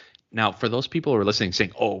 7. Now, for those people who are listening,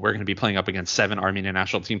 saying, "Oh, we're going to be playing up against 7 Armenian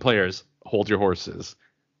national team players," hold your horses.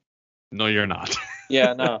 No, you're not.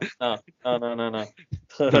 Yeah, no. No,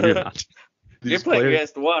 you're not. You're playing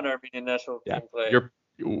against 1 Armenian national team player.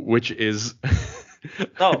 Which is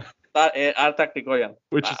Artak Grigorian.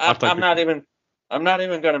 I'm not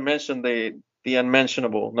even going to mention the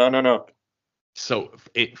unmentionable. No. So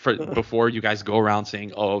before you guys go around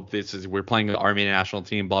saying, "Oh, we're playing the Armenian national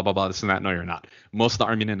team," blah blah blah, this and that. No, you're not. Most of the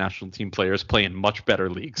Armenian national team players play in much better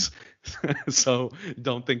leagues. So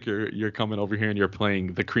don't think you're coming over here and you're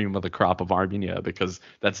playing the cream of the crop of Armenia, because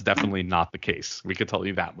that's definitely not the case. We could tell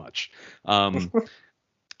you that much.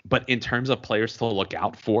 But in terms of players to look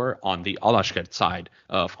out for on the Alashkert side,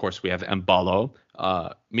 of course, we have Mbalo,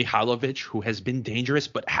 Mihailovic, who has been dangerous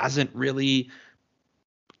but hasn't really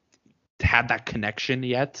had that connection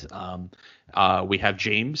yet. We have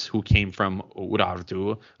James, who came from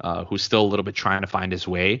Urartu, who's still a little bit trying to find his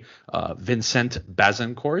way. Vincent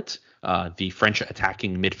Bazancourt, the French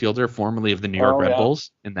attacking midfielder, formerly of the New York Red Bulls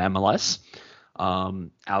in the MLS.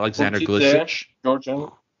 Alexander Glisic, Georgian.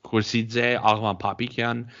 Kursidze, Ahman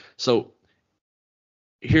Papikyan. So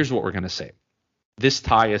here's what we're going to say. This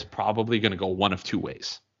tie is probably going to go one of 2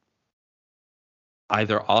 ways.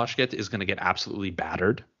 Either Alashkert is going to get absolutely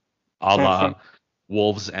battered, a la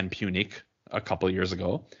Wolves and Punic a couple of years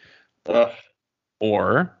ago,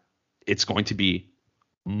 or it's going to be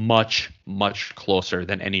much, much closer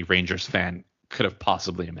than any Rangers fan could have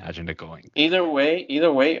possibly imagined it going. Either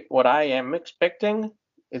way, what I am expecting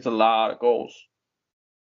is a lot of goals.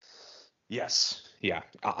 Yes. Yeah.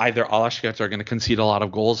 Either Alashkert are going to concede a lot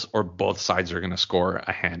of goals, or both sides are going to score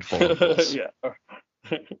a handful of goals. Yeah.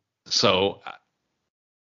 So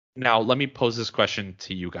now let me pose this question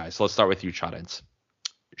to you guys. Let's start with you, Chadens.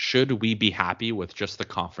 Should we be happy with just the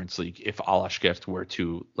Conference League if Alashkert were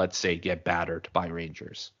to, let's say, get battered by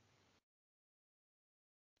Rangers?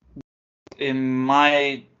 In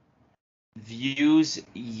my views,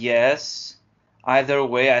 yes. Either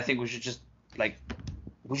way, I think we should just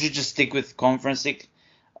stick with Conference League.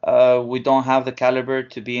 We don't have the caliber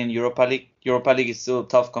to be in Europa League. Europa League is still a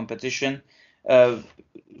tough competition.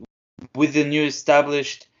 With the new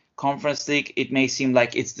established Conference League, it may seem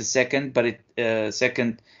like it's the second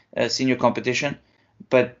senior competition,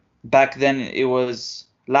 but back then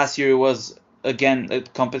last year it was again a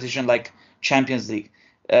competition like Champions League.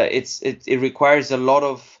 It requires a lot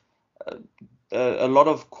of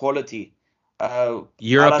quality. Europe is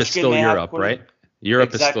Alashkert still may have Europe, quality. right?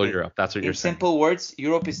 Europe is still Exactly. Europe. That's what you're In saying. simple words,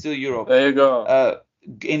 Europe is still Europe. There you go.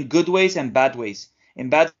 In good ways and bad ways. In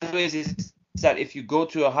bad ways is that if you go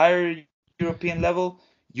to a higher European level,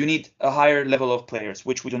 you need a higher level of players,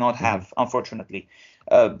 which we do not have, unfortunately.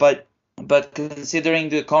 But considering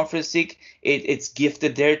the Conference League, it's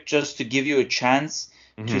gifted there just to give you a chance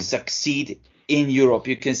to succeed in Europe.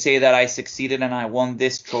 You can say that I succeeded and I won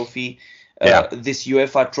this trophy, this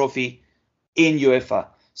UEFA trophy in UEFA.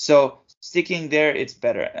 So sticking there, it's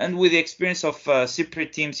better. And with the experience of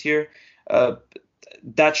Cypriot teams here,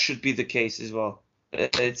 that should be the case as well.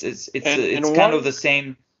 It's kind of the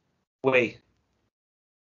same way.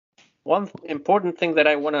 One important thing that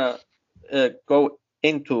I want to go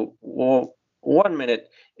into 1 minute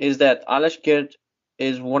is that Alashkert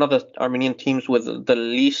is one of the Armenian teams with the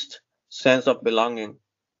least sense of belonging.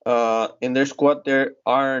 In their squad, there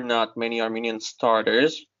are not many Armenian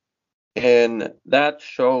starters, and that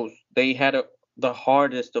shows. They had the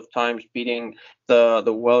hardest of times beating the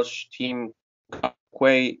Welsh team,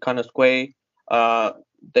 Conasquay.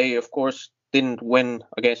 They, of course, didn't win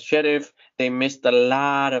against Sheriff. They missed a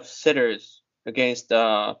lot of sitters against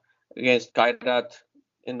Kairat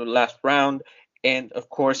in the last round, and of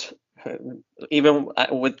course, even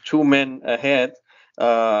with 2 men ahead,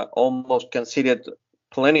 almost conceded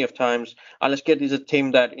plenty of times. Alashkert is a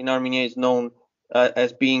team that in Armenia is known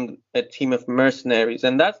as being a team of mercenaries,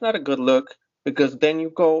 and that's not a good look because then you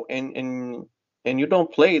go and you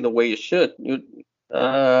don't play the way you should.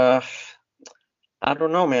 I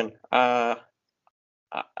don't know, man.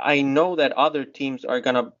 I know that other teams are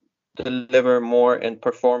gonna deliver more and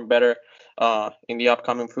perform better in the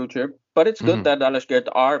upcoming future, but it's good that Alashkert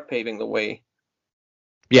are paving the way.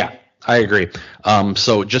 Yeah, I agree.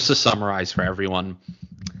 So just to summarize for everyone,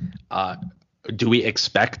 do we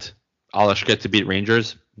expect Alashkert to beat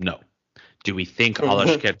Rangers? No. Do we think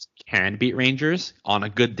Alashkert can beat Rangers on a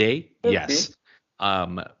good day? Yes.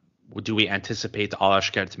 Do we anticipate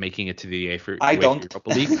Alashkert making it to the UEFA Europa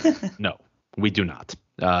League? No, we do not.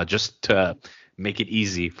 Just to make it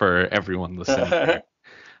easy for everyone listening here.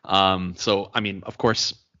 So, I mean, of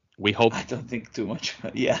course, we hope. I don't think too much.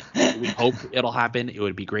 Yeah. We hope it'll happen. It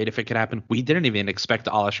would be great if it could happen. We didn't even expect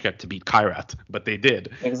Alashkert to beat Kairat, but they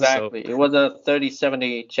did. Exactly. So, it was a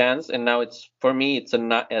 30-70 chance, and now it's a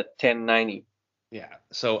 10-90. Yeah.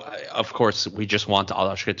 So, of course, we just want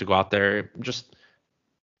Alashkert to go out there, just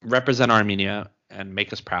represent Armenia and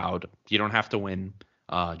make us proud. You don't have to win.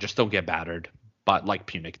 Just don't get battered. But like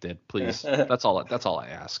Punic did, please. That's all I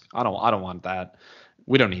ask. I don't want that.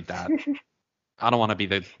 We don't need that. I don't want to be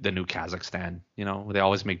the new Kazakhstan. You know, they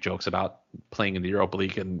always make jokes about playing in the Europa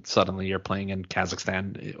League and suddenly you're playing in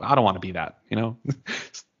Kazakhstan. I don't want to be that, you know.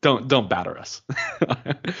 Don't batter us.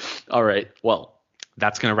 All right. Well,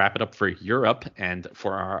 that's going to wrap it up for Europe and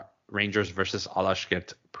for our Rangers versus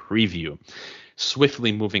Alashkert preview.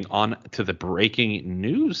 Swiftly moving on to the breaking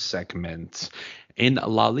news segment. In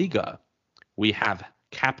La Liga, we have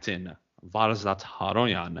captain Varzat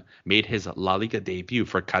Haroyan made his La Liga debut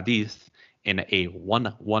for Cadiz in a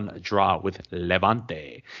 1-1 draw with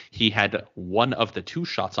Levante. He had one of the two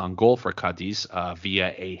shots on goal for Cadiz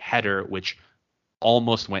via a header, which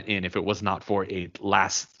almost went in if it was not for a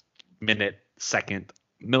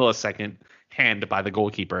millisecond hand by the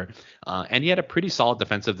goalkeeper. And he had a pretty solid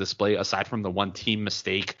defensive display aside from the one team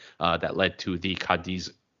mistake that led to the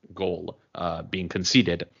Cadiz goal being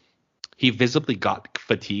conceded. He visibly got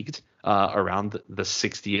fatigued around the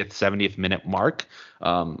 60th, 70th minute mark.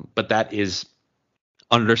 But that is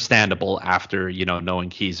understandable after,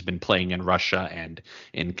 knowing he's been playing in Russia and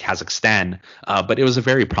in Kazakhstan. But it was a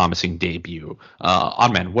very promising debut.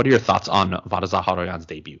 Armen, what are your thoughts on Varzat Haroyan's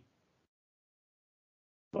debut?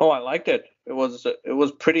 Oh, I liked it. It was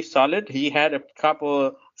pretty solid. He had a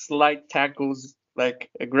couple slight tackles, like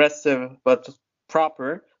aggressive but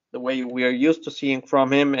proper. the way we are used to seeing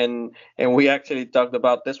from him, and we actually talked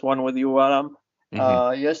about this one with you, Adam.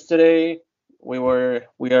 Yesterday we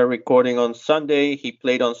are recording on Sunday. He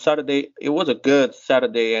played on Saturday. It was a good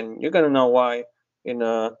Saturday, and you're gonna know why in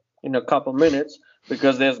a couple minutes,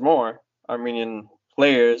 because there's more Armenian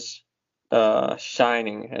players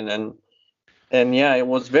shining, and yeah, it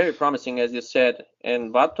was very promising, as you said.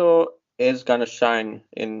 And Vato is gonna shine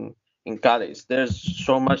in Cadiz. There's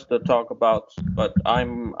so much to talk about, but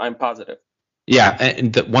I'm positive. Yeah,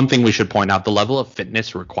 and the one thing we should point out, the level of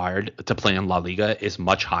fitness required to play in La Liga is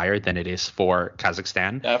much higher than it is for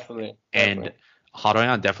Kazakhstan. Definitely. And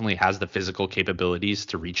Haroyan definitely has the physical capabilities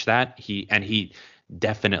to reach that. He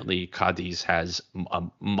definitely, Cadiz has a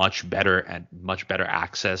much better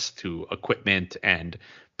access to equipment and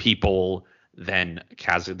people than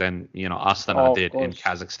Astana did in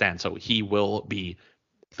Kazakhstan. So he will be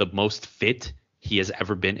the most fit he has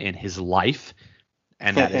ever been in his life,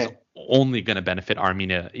 and that is only going to benefit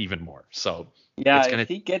Armenia even more. So yeah, if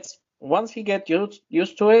he gets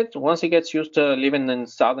used to it, once he gets used to living in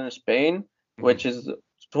southern Spain, which is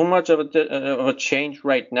too much of a change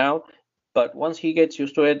right now, but once he gets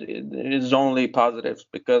used to it, it is only positives,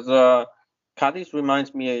 because Cadiz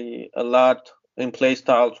reminds me a lot in play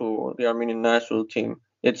style to the Armenian national team.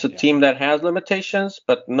 It's a team that has limitations,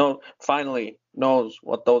 but finally knows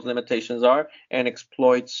what those limitations are and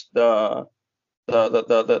exploits the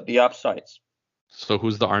upsides. So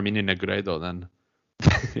who's the Armenian Negredo then?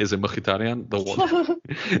 Is it Mkhitaryan? The one?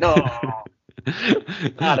 No.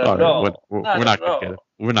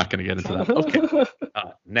 We're not gonna get into that. Okay.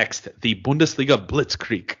 Next, the Bundesliga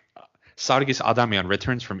Blitzkrieg. Sargis Adamian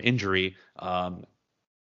returns from injury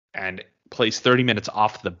and plays 30 minutes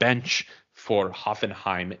off the bench for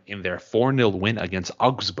Hoffenheim in their 4-0 win against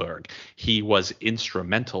Augsburg. He was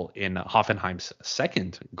instrumental in Hoffenheim's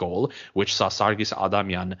second goal, which saw Sargis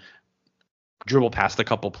Adamian dribble past a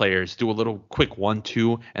couple players, do a little quick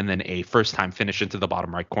 1-2, and then a first-time finish into the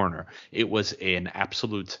bottom right corner. It was an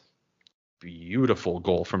absolute beautiful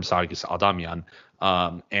goal from Sargis Adamian.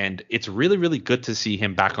 And it's really, really good to see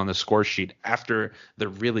him back on the score sheet after the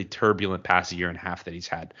really turbulent past year and a half that he's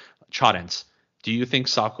had. Chadens, do you think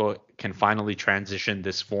Sako can finally transition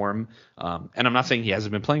this form? And I'm not saying he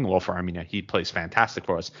hasn't been playing well for Armenia. He plays fantastic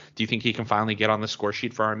for us. Do you think he can finally get on the score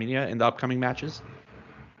sheet for Armenia in the upcoming matches?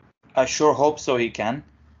 I sure hope so. He can.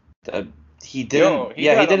 He didn't. He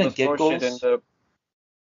didn't get goals. He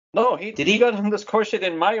got on the score sheet,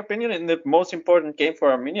 in my opinion, in the most important game for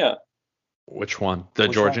Armenia. Which one? The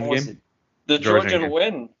Georgian game? The Georgian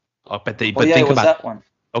win. Oh, but think about that one.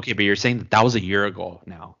 Okay, but you're saying that was a year ago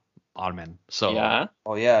now, Armen. So yeah.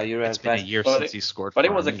 Oh yeah, you're right. It's been a year since he scored. But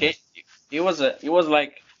it was Armenia. It was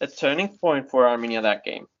like a turning point for Armenia, that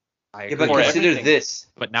game. Yeah, but consider this.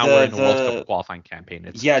 But now we're in a World Cup qualifying campaign.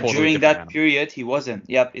 It's totally during that period he wasn't.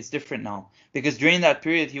 Yep, it's different now. Because during that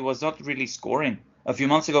period he was not really scoring. A few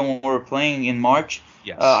months ago when we were playing in March,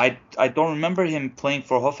 yes. I don't remember him playing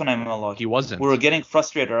for Hoffenheim a lot. He wasn't. We were getting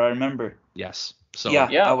frustrated, I remember. Yes. So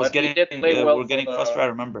I was getting we were getting frustrated, I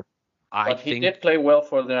remember. But he did play well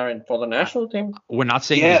for the national team. We're not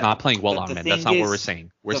saying he's not playing well, Armin. That's not what we're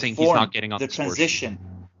saying. We're saying he's not getting on the transition.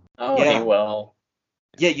 Well.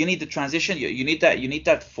 Yeah, you need the transition. You need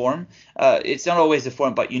that form. It's not always the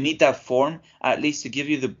form, but you need that form at least to give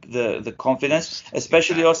you the confidence.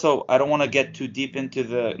 Especially also, I don't want to get too deep into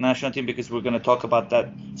the national team because we're going to talk about that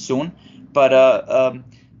soon. But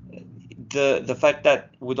the fact that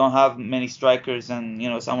we don't have many strikers,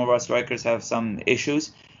 and some of our strikers have some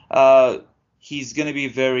issues, he's going to be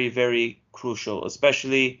very, very crucial,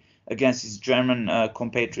 especially against his German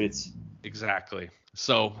compatriots. Exactly.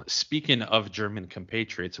 So, speaking of German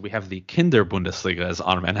compatriots, we have the Kinder Bundesliga, as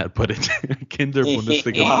Armen had put it. Kinder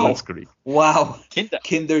Bundesliga Blitzkrieg. Wow.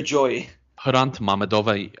 Kinder joy. Hrant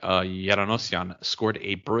Mamedova Yeranosyan scored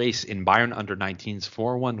a brace in Bayern Under-19's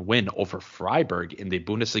 4-1 win over Freiburg in the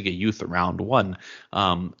Bundesliga Youth Round 1.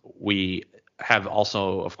 We have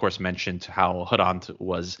also, of course, mentioned how Hrant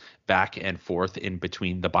was back and forth in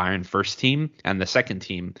between the Bayern first team and the second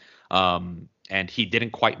team, and he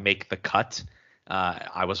didn't quite make the cut.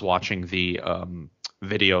 I was watching the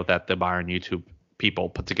video that the Bayern YouTube people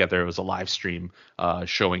put together. It was a live stream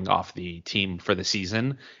showing off the team for the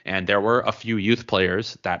season, and there were a few youth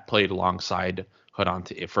players that played alongside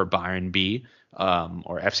Hrant for Bayern B,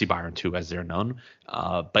 or FC Bayern 2 as they're known,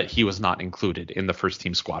 but he was not included in the first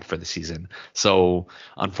team squad for the season. So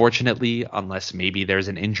unfortunately, unless maybe there's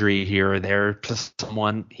an injury here or there to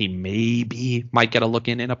someone, he might get a look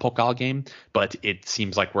in a Pokal game, but it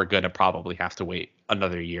seems like we're going to probably have to wait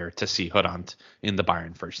another year to see Hrant in the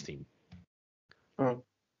Bayern first team.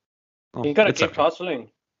 You got to keep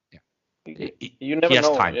hustling. You He never has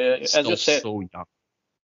know. time. He's As you still said, so young.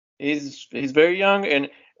 he's very young, and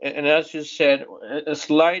as you said, a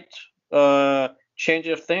slight change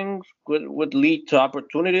of things would lead to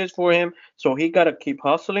opportunities for him. So he got to keep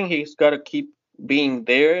hustling. He's got to keep being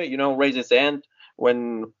there. Raise his hand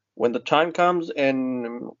when the time comes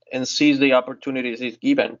and seize the opportunities he's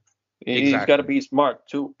given. He's got to Exactly. be smart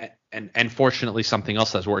too. And fortunately, something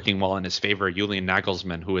else that's working well in his favor, Julian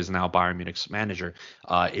Nagelsmann, who is now Bayern Munich's manager,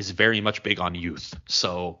 is very much big on youth.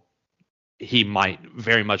 So he might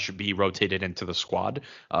very much be rotated into the squad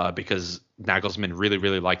because Nagelsmann really,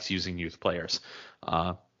 really likes using youth players.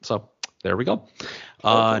 So there we go.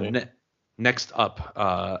 Next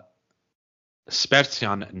up,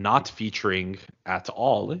 Spertian not featuring at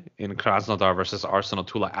all in Krasnodar versus Arsenal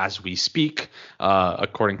Tula as we speak.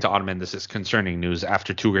 According to Armen, this is concerning news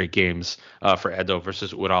after two great games for Edo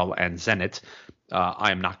versus Ural and Zenit.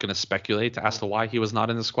 I am not going to speculate as to why he was not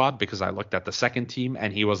in the squad because I looked at the second team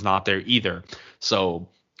and he was not there either. So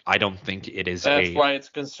I don't think it is That's why it's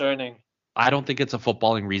concerning. I don't think it's a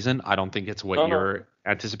footballing reason. I don't think it's what you're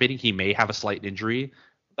anticipating. He may have a slight injury.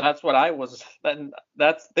 That's what I was.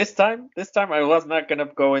 That's this time. This time I was not gonna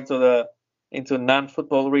go into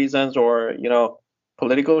non-football reasons or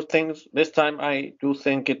political things. This time I do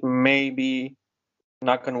think it may be,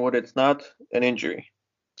 knock on wood, it's not an injury.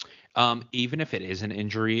 Even if it is an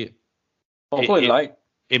injury, hopefully light.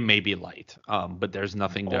 It may be light. But there's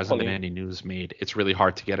nothing. There hasn't been any news made. It's really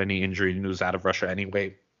hard to get any injury news out of Russia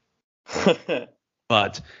anyway.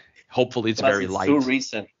 But hopefully it's very light. Too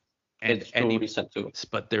recent. It's too recent too.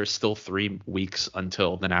 But there's still 3 weeks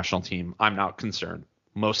until the national team. I'm not concerned.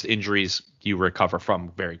 Most injuries you recover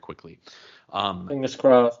from very quickly. Fingers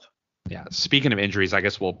crossed. Yeah. Speaking of injuries, I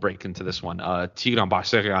guess we'll break into this one. Tigran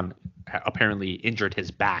Barseghian apparently injured his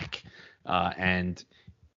back, and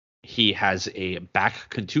he has a back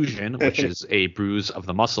contusion, which is a bruise of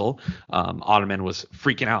the muscle. Ottoman was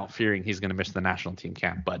freaking out, fearing he's going to miss the national team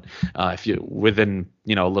camp. But if you within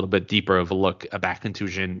a little bit deeper of a look, a back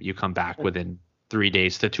contusion, you come back within 3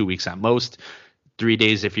 days to 2 weeks at most. 3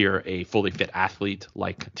 days if you're a fully fit athlete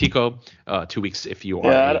like Tico. 2 weeks if you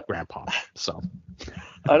are a grandpa. So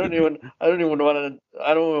I don't even want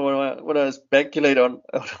to speculate on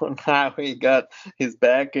how he got his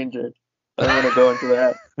back injured. I don't want to go into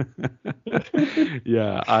that.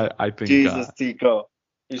 Yeah, I think Jesus, Tico.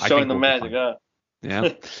 He's showing the magic, huh?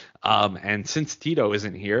 Yeah. And since Tito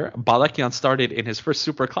isn't here, Balakian started in his first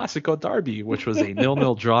Super Classico derby, which was a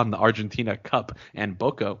 0-0 draw in the Argentina Cup, and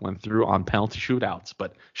Boca went through on penalty shootouts.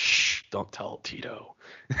 But shh, don't tell Tito.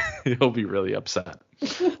 He'll be really upset.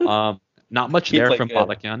 Not much there from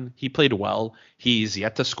Balakian. He played well. He's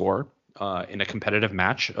yet to score in a competitive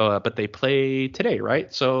match, but they play today,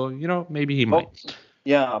 right? So, maybe he might.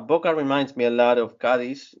 Yeah, Boca reminds me a lot of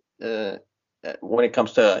Cadiz when it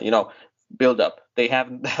comes to, build up. They have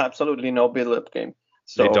absolutely no build up game.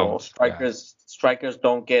 So strikers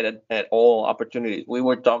don't get at all opportunities. We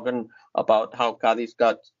were talking about how Cadiz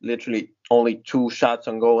got literally only 2 shots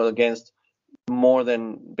on goal against more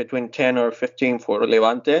than between 10 or 15 for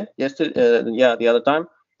Levante yesterday. The other time.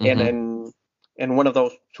 Mm-hmm. And one of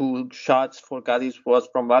those 2 shots for Cadiz was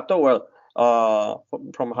from Vato,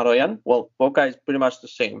 from Haroyan. Well, Boca is pretty much the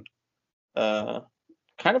same.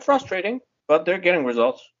 Kind of frustrating, but they're getting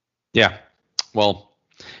results. Yeah. Well,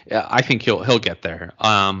 yeah, I think he'll get there.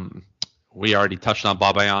 We already touched on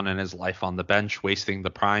Babayan and his life on the bench, wasting the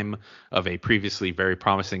prime of a previously very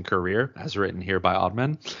promising career, as written here by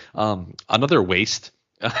Oddman. Another waste.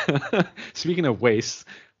 Speaking of waste,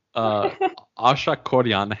 Asha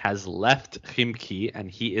Koryan has left Khimki and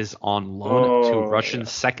he is on loan to Russian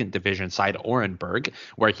second division side Orenburg,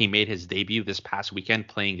 where he made his debut this past weekend,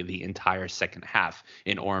 playing the entire second half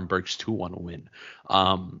in Orenburg's 2-1 win.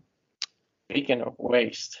 Speaking of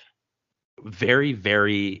waste, very,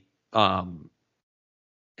 very,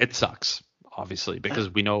 it sucks, obviously, because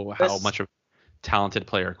we know how much of a talented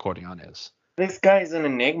player Koryan is. This guy is an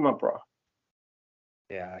enigma, bro.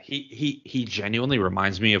 Yeah, he genuinely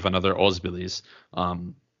reminds me of another Ozbilis.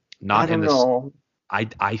 Not I in this. Know. I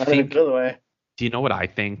think. Do you know what I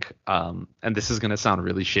think? And this is gonna sound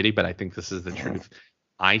really shitty, but I think this is the truth.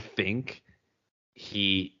 I think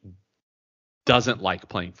he doesn't like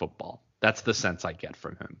playing football. That's the sense I get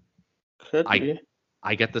from him. Could be.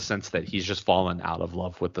 I get the sense that he's just fallen out of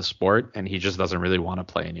love with the sport and he just doesn't really want to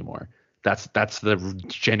play anymore. That's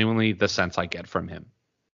genuinely the sense I get from him.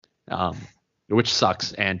 Which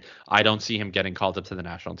sucks, and I don't see him getting called up to the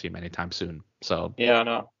national team anytime soon. So yeah,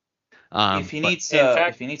 no. If he needs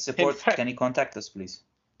support, can he contact us, please?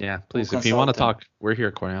 Yeah, We'll please, if you want to consult him. talk, we're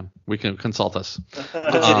here, Korean. We can consult us.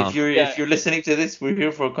 Legit, if Yeah, you're listening to this, we're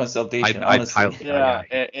here for consultation. I'd Honestly. highly,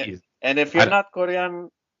 yeah. And if you're I, not Korean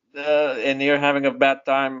and you're having a bad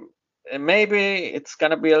time, maybe it's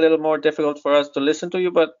gonna be a little more difficult for us to listen to you,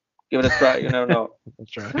 but give it a try. You never know.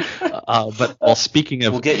 that's right. But well, speaking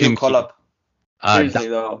We'll of get you a Kim call Ki, up. Seriously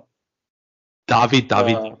though. David,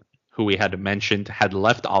 Uh, who we had mentioned, had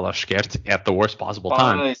left Alashkert at the worst possible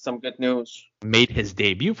time, Finally, some good news. made his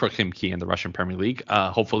debut for Kim Ki in the Russian Premier League.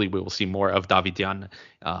 Hopefully, we will see more of Davidian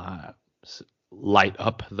light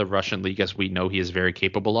up the Russian league, as we know he is very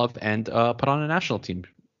capable of, and put on a national team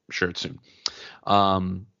shirt soon.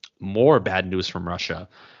 More bad news from Russia.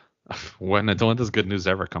 When does good news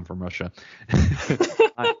ever come from Russia?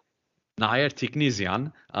 Nair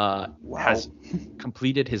Tiknisian has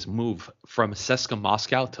completed his move from CSKA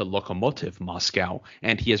Moscow to Lokomotiv Moscow,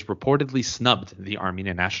 and he has reportedly snubbed the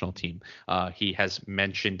Armenian national team. He has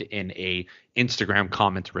mentioned in a Instagram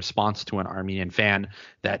comment response to an Armenian fan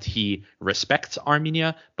that he respects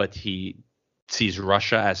Armenia, but he sees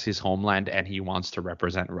Russia as his homeland and he wants to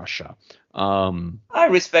represent Russia. I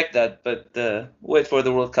respect that, but wait for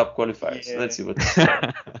the World Cup qualifiers. Yeah. Let's see what.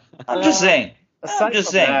 I'm just saying.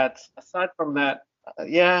 Aside from that,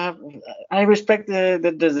 yeah, I respect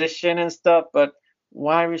the decision and stuff, but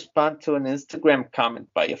why respond to an Instagram comment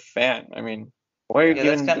by a fan? I mean, why are you Yeah,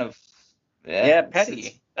 that's giving? kind of Petty.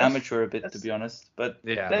 it's amateur a bit, to be honest. But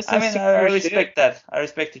Yeah. That's I mean, I insecure respect shit. that. I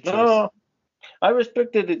respect the choice. No, I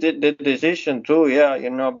respected the decision too. Yeah,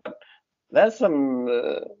 but that's some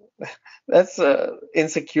that's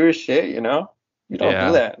insecure shit. You don't do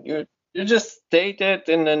Yeah. that. You just state it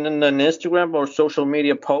in an Instagram or social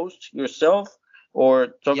media post yourself or Yeah,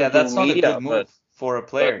 talking to that's not a media, good move for a but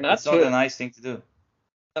player. not It's not a to nice thing to do.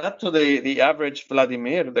 the average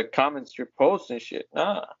Vladimir, the comments you post and shit.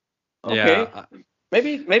 Nah, okay, Yeah.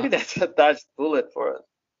 maybe that's a dodged bullet for us.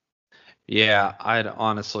 Yeah, I'd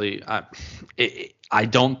honestly, I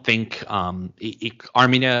don't think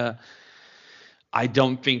Armenia. I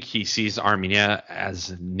don't think he sees Armenia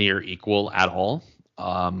as near equal at all.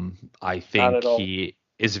 I Not think at all. he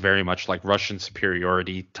is very much like Russian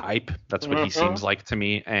superiority type. That's what he seems like to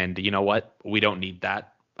me. And you know what? We don't need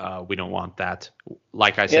that. We don't want that.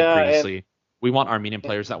 Like I said Yeah, and previously, we want Armenian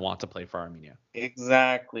players that want to play for Armenia.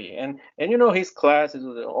 exactly. And his class is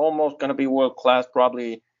almost gonna be world class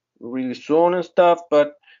probably really soon and stuff,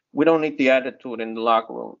 but we don't need the attitude in the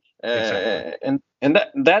locker rooms. Exactly. And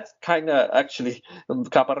that's kind of actually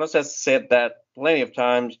Caparrós has said that plenty of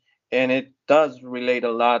times, and it does relate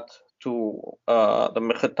a lot to the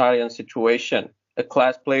Mkhitaryan situation. A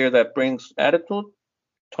class player that brings attitude,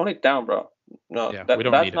 tone it down, bro. No, Yeah, we that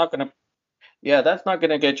don't that's need it. not gonna yeah, that's not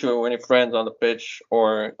gonna get you any friends on the pitch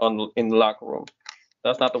or in the locker room.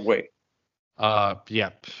 That's not the way.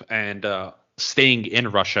 Yep. And staying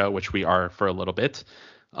in Russia, which we are for a little bit,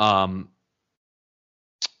 um,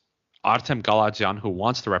 Artem Galadyan, who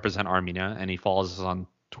wants to represent Armenia, and he follows us on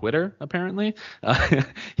Twitter apparently.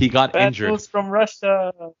 He got Bad injured. news from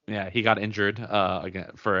Russia. Yeah, he got injured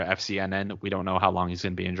again for FCNN. We don't know how long he's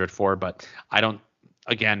going to be injured for, but I don't.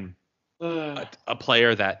 Again, a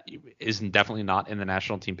player that is definitely not in the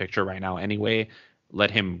national team picture right now. Anyway, let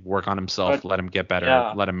him work on himself. But Let him get better.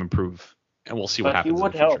 yeah, Let him improve, and we'll see what but he happens in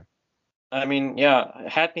would the help. future. I mean, yeah,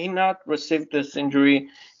 had he not received this injury,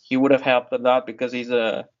 he would have helped a lot because he's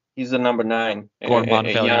a number nine, Gorman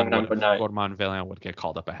a young Velian would number have. nine. Gorman Velian would get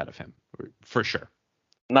called up ahead of him for sure.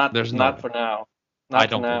 Not There's no not way. for now. I Not for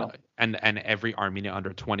don't believe now. it. And every Armenia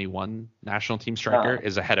under 21 national team striker No,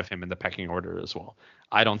 is ahead of him in the pecking order as well.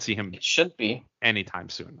 I don't see him it should be. anytime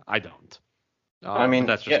soon. I don't. I But mean,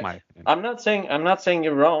 that's just yeah, my opinion. I'm not saying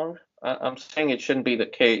you're wrong. I'm saying it shouldn't be the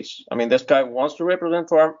case. I mean, this guy wants to represent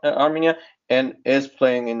for Armenia and is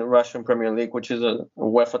playing in the Russian Premier League, which is a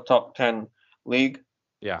UEFA top 10 league.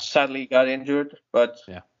 Yeah. Sadly, he got injured, but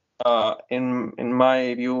Yeah. in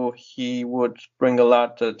my view, he would bring a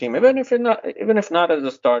lot to the team, even if not as a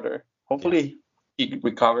starter. Yeah. Hopefully, he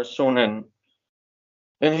recovers soon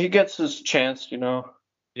and he gets his chance.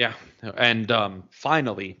 Yeah. And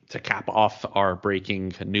finally, to cap off our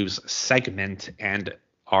breaking news segment and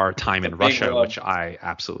our time The in big Russia, one. which I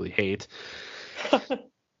absolutely hate,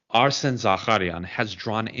 Arsen Zakharian has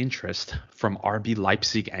drawn interest from RB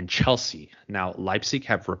Leipzig and Chelsea. Now, Leipzig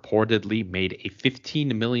have reportedly made a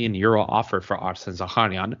 15 million euro offer for Arsen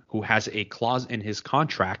Zakharian, who has a clause in his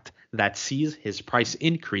contract that sees his price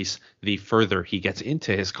increase the further he gets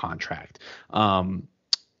into his contract.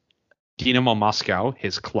 Dynamo Moscow,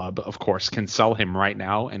 his club, of course, can sell him right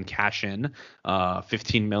now and cash in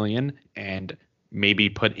 15 million and maybe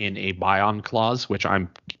put in a buy-on clause, which I'm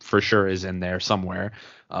for sure is in there somewhere,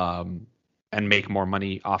 and make more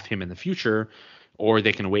money off him in the future, or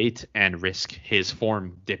they can wait and risk his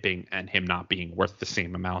form dipping and him not being worth the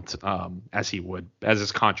same amount as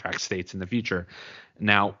his contract states in the future.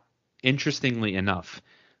 Now, interestingly enough,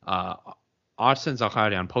 Arsene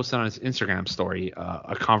Zakharyan posted on his Instagram story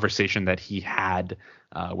a conversation that he had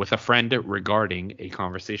with a friend regarding a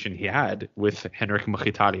conversation he had with Henrik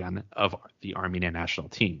Mkhitaryan of the Armenian national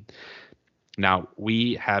team. Now,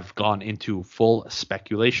 we have gone into full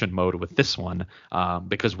speculation mode with this one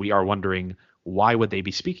because we are wondering, why would they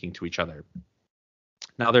be speaking to each other?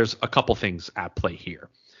 Now, there's a couple things at play here.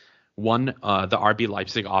 One, the RB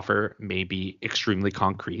Leipzig offer may be extremely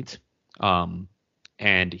concrete,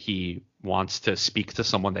 and he wants to speak to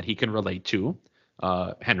someone that he can relate to.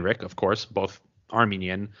 Henrik, of course, both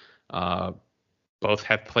Armenian, both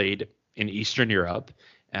have played in Eastern Europe,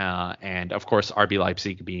 and of course, RB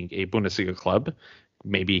Leipzig being a Bundesliga club,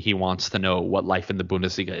 maybe he wants to know what life in the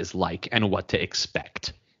Bundesliga is like and what to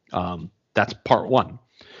expect. That's part one.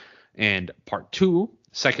 And part two,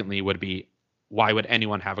 secondly, would be, why would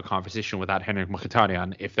anyone have a conversation without Henrik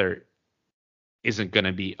Mkhitaryan if there isn't going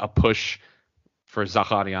to be a push for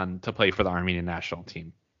Zakharyan to play for the Armenian national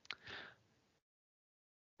team?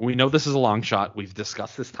 We know this is a long shot. We've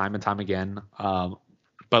discussed this time and time again.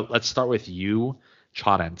 But let's start with you,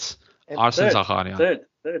 Charents. Arsene Zakharyan. Third.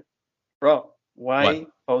 Bro, why What?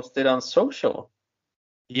 post it on social?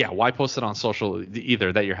 Yeah, why post it on social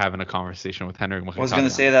either that you're having a conversation with Henrik Mkhitaryan? I was gonna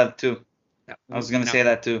say that too. Yeah. I was gonna say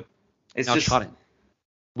that too. It's Now, just Charent,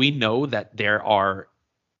 we know that there's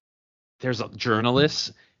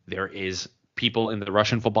journalists, there is people in the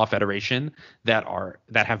Russian Football Federation that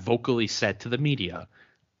have vocally said to the media,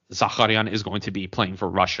 Zakharyan is going to be playing for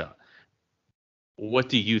Russia. What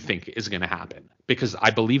do you think is going to happen? Because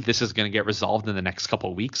I believe this is going to get resolved in the next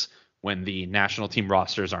couple of weeks when the national team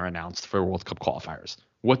rosters are announced for World Cup qualifiers.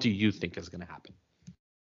 What do you think is going to happen?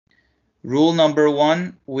 rule number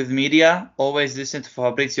one with media: always listen to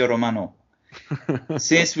Fabrizio Romano.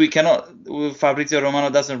 Since Fabrizio Romano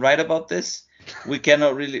doesn't write about this, we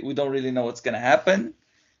don't really know what's gonna happen.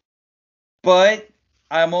 But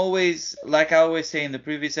I'm always, like I always say in the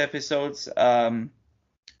previous episodes,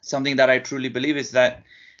 something that I truly believe is that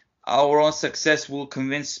our own success will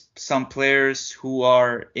convince some players who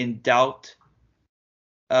are in doubt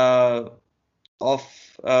of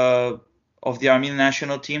the Armenian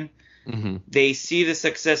national team. Mm-hmm. They see the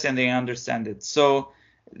success and they understand it. So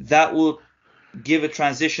that will give a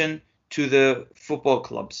transition to the football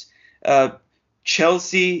clubs.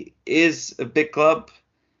 Chelsea is a big club,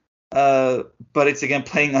 but it's again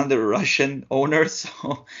playing under Russian owners,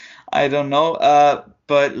 so I don't know.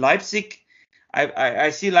 But Leipzig, I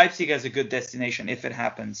see Leipzig as a good destination if it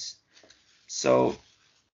happens. So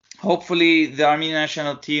hopefully the Armenian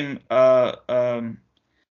national team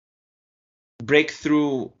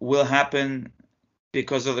breakthrough will happen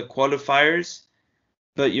because of the qualifiers,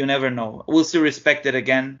 but you never know. We'll still respect it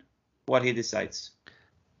again, what he decides.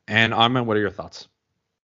 And Armin, what are your thoughts?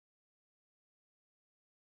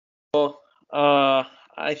 Well,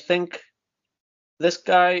 I think this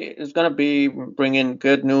guy is gonna be bringing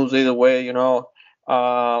good news either way,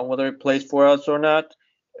 whether he plays for us or not.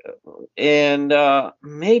 And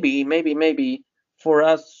maybe for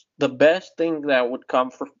us, the best thing that would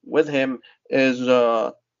come with him is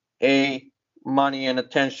a money and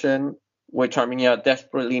attention, which Armenia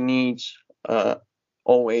desperately needs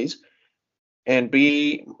always, and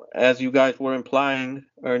B, as you guys were implying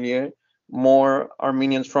earlier, more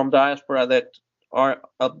Armenians from diaspora that are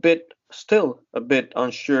still a bit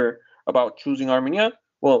unsure about choosing Armenia.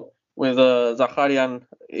 Well, with Zakharyan,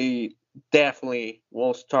 he definitely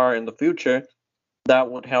will star in the future.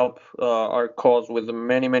 That would help our cause with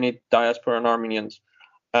many diaspora Armenians.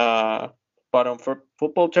 But on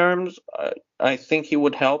football terms, I think he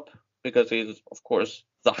would help because he's, of course,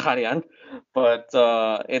 Zakharyan. But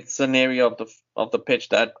it's an area of the pitch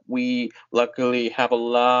that we luckily have a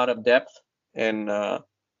lot of depth, and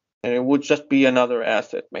it would just be another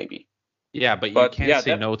asset maybe. Yeah, but you can't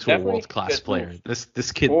say no to a world-class player.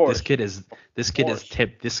 This kid is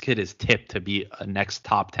tipped to be a next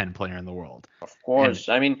top 10 player in the world. Of course.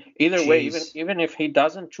 And, I mean, either way, even if he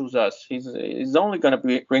doesn't choose us, he's only going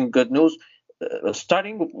to bring good news,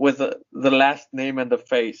 starting with the last name and the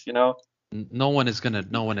face, No one is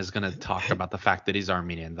gonna talk about the fact that he's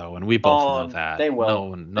Armenian though, and we both know that. They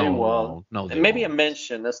will. No, maybe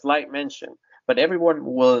won't. a slight mention, but everyone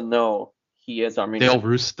will know he is Armenian. They'll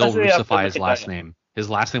Russify his last name. His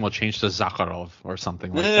last name will change to Zakharov or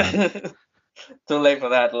something like that. Too late for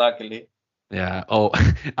that, luckily. Yeah. Oh,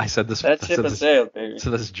 I said this. That I ship said has this. sailed, baby. So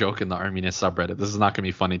this joke in the Armenian subreddit. This is not gonna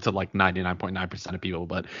be funny to like 99.9% of people,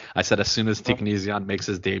 but I said as soon as Tikhnezyan makes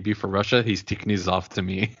his debut for Russia, he's Tikhnezov to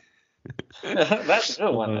me. That's a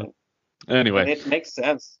good one, Uh, man. And anyway, it makes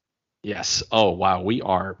sense. yes. Oh wow, we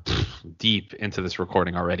are deep into this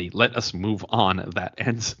recording already. Let us move on. That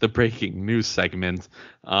ends the breaking news segment.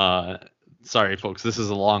 Uh, sorry, folks. This is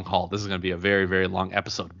a long haul. This is gonna be a very, very long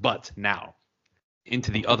episode. But now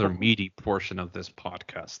into the other meaty portion of this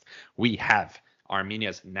podcast. We have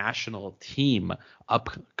Armenia's national team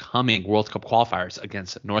upcoming World Cup qualifiers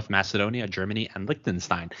against North Macedonia, Germany, and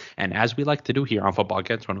Liechtenstein. And as we like to do here on Football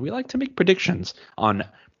Gets One, we like to make predictions on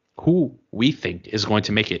who we think is going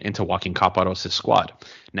to make it into Joaquin Caparros' squad.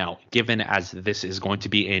 Now, given as this is going to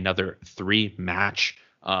be another 3-match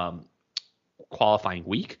qualifying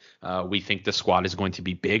week. We think the squad is going to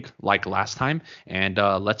be big like last time. And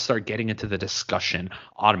let's start getting into the discussion.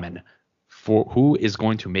 Ottoman, for who is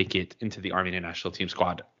going to make it into the Armenian national team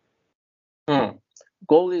squad?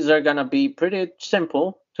 Goalies are going to be pretty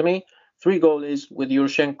simple to me. 3 goalies with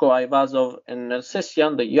Yurchenko, Ayvazov, and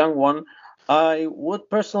Sisyan, the young one. I would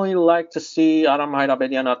personally like to see Aram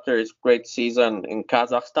Hayrabedian after his great season in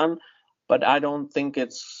Kazakhstan, but I don't think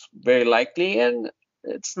it's very likely, and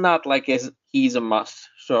it's not like he's a must.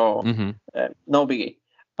 So, no biggie.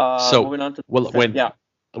 So, Moving on to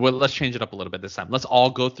well, let's change it up a little bit this time. Let's all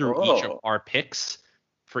go through each of Oh, our picks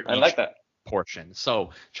for I each like that. portion.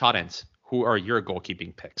 So, Chadens, who are your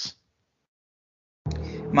goalkeeping picks?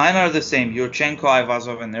 Mine are the same. Yurchenko,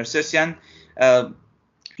 Ayvazov, and Nersesyan.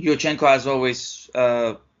 Yurchenko, as always,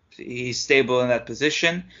 he's stable in that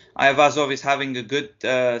position. Ayvazov is having a good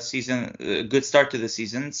season, a good start to the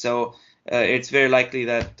season. So it's very likely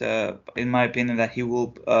that, in my opinion, that he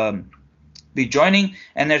will be joining.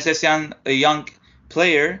 And Nersesyan, a young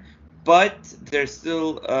player, but there's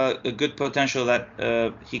still a good potential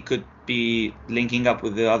that he could be linking up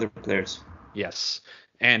with the other players. Yes.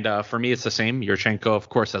 And for me, it's the same. Yurchenko, of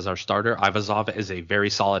course, as our starter. Ivazov is a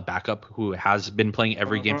very solid backup who has been playing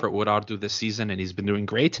every game for Urartu this season, and he's been doing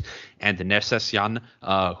great. And Nersesyan,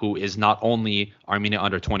 who is not only Armenia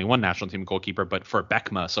under 21 national team goalkeeper, but for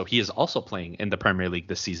Bekma. So he is also playing in the Premier League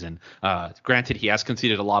this season. Granted, he has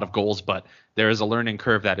conceded a lot of goals, but there is a learning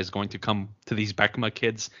curve that is going to come to these Bekma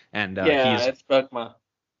kids. And It's Bekma.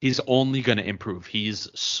 He's only going to improve. He's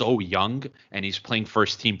so young, and he's playing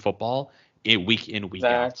first team football week in, week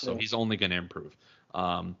out. So he's only going to improve.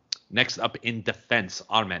 Next up in defense,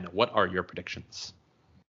 Armen, what are your predictions?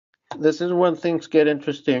 This is when things get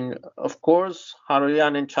interesting. Of course,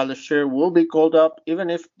 Haroyan and Çalışır will be called up, even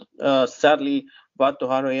if sadly Batu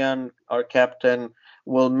Haroyan, our captain,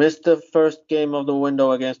 will miss the first game of the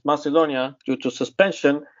window against Macedonia due to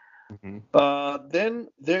suspension. Then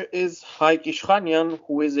there is Haik Ishkhanyan,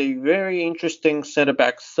 who is a very interesting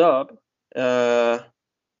center-back sub.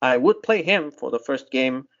 I would play him for the first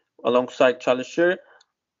game alongside Çalışır,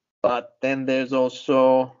 but then there's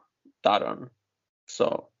also Daron.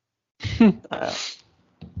 So,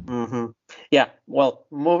 yeah. Well,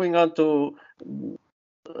 moving on to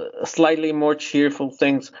slightly more cheerful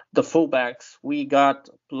things. The fullbacks, we got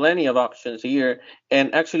plenty of options here,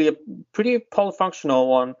 and actually a pretty polyfunctional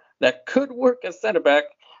one that could work as center back,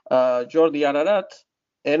 Jordi Ararat,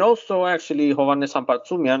 and also actually Hovhannes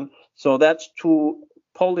Hampartsumyan. So that's 2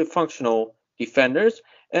 polyfunctional defenders,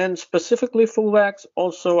 and specifically fullbacks.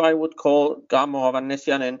 Also, I would call Gamo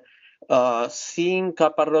Hovhannesyan, and seeing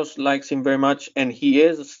Caparros likes him very much, and he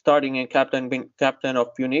is starting and captain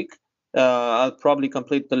of Punic. I'll probably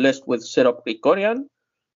complete the list with Serop Grigorian,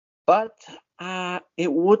 but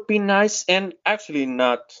it would be nice, and actually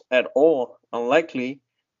not at all unlikely,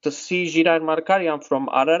 to see Girard Markarian from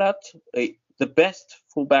Ararat, the best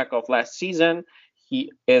fullback of last season.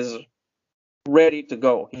 He is ready to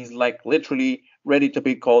go. He's like literally ready to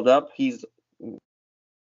be called up. He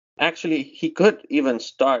could even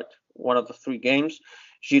start one of the 3 games.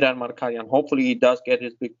 Girard Markarian, hopefully he does get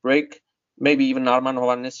his big break. Maybe even Arman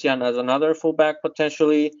Hovhannesyan as another fullback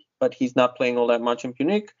potentially, but he's not playing all that much in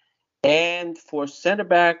Punic. And for center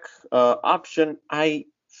back option, I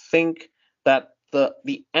think that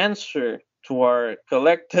the answer to our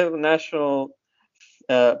collective national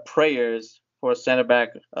prayers for center back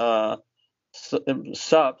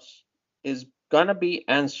subs is gonna be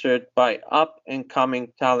answered by up and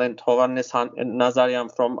coming talent Hovhannes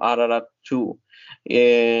Nazarian from Ararat 2.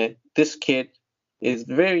 This kid is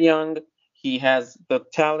very young. He has the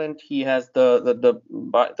talent. He has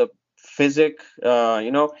the physic.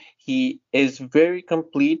 He is very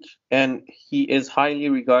complete, and he is highly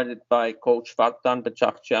regarded by Coach Vakdan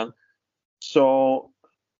Bechakchian. So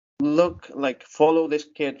follow this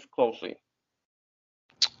kid closely.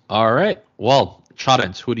 All right. Well,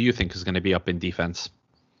 Chadens, who do you think is going to be up in defense?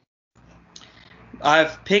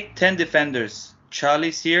 I've picked 10 defenders.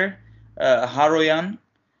 Charlie's here, Haroyan,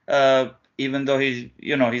 even though he's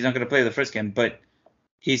not going to play the first game, but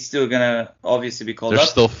he's still going to obviously be called There's up.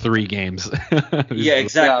 still 3 games. Yeah,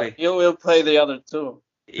 exactly. Yeah, you will play the other 2.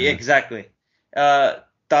 Yeah. Exactly. Taron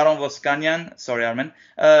Voskanyan, sorry, Armen.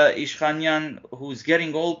 Ishkhanyan, who's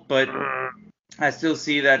getting old, but I still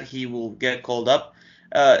see that he will get called up.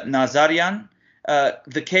 Nazarian.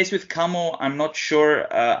 The case with Camo, I'm not sure.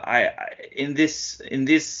 In this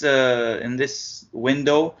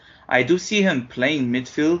window, I do see him playing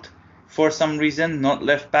midfield for some reason, not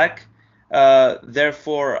left back.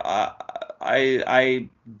 Therefore, I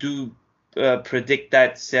do predict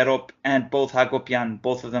that Serop and both Hagopian,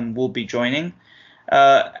 both of them will be joining,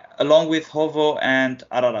 along with Hovo and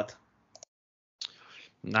Ararat.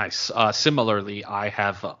 Nice. Similarly, I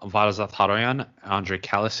have Varazat Haroyan, Andre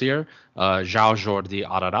Kalasier, Zhao Jordi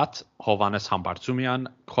Ararat, Hovannes Hambartumian,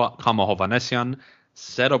 Kamo Hovanesian,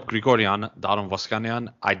 Serop Grigorian, Daron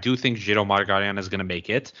Voskanyan. I do think Jiro Margarian is going to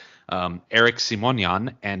make it. Eric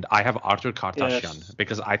Simonian, and I have Artur Kartashian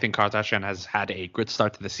because I think Kartashian has had a good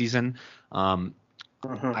start to the season. I'm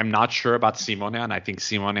not sure about Simonian. I think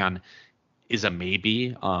Simonian is a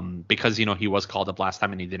maybe because he was called up last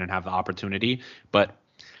time and he didn't have the opportunity, but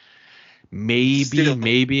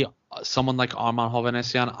maybe someone like Arman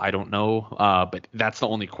Hovanesian, I don't know, but that's the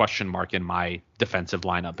only question mark in my defensive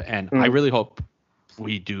lineup, and I really hope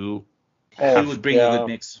we do. He would bring a good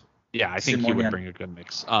mix. Yeah, I think he would bring a good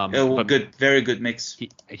mix. Very good mix.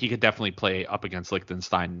 He could definitely play up against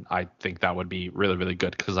Liechtenstein. I think that would be really, really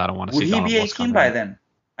good because I don't want to see. Would he be 18 by then?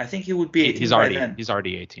 I think he would be 18 he's by already, then. He's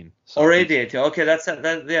already 18. So already 18. Okay, that's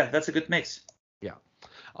a good mix. Yeah.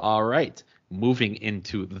 All right. Moving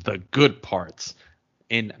into the good parts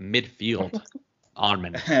in midfield.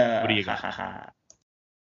 Armin, what do you got?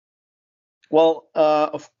 Well,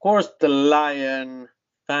 of course, the Lion,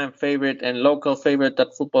 fan favorite and local favorite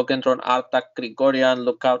at Football Kentron, Artak Grigorian.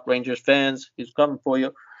 Look out, Rangers fans. He's coming for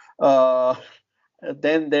you.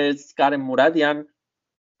 Then there's Karen Muradian.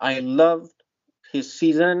 I loved his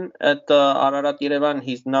season at Ararat Yerevan.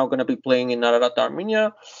 He's now going to be playing in Ararat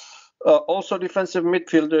Armenia. Also, defensive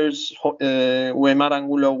midfielders, Weimar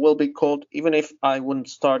Angulo will be called, even if I wouldn't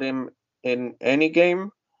start him in any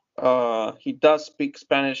game. He does speak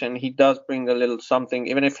Spanish and he does bring a little something,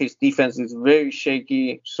 even if his defense is very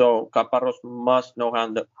shaky. So Caparros must know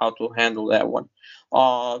how to handle that one.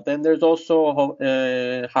 Then there's also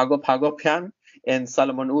Hagop Hagopian and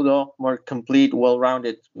Salomon Udo, more complete,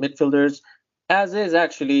 well-rounded midfielders, as is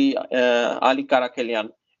actually Ali Karakelian.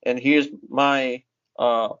 And here's my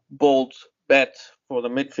bold bet for the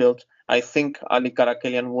midfield. I think Ali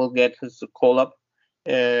Karakelian will get his call-up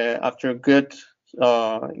after a good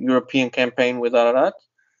European campaign with Ararat.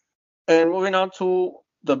 And moving on to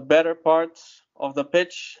the better parts of the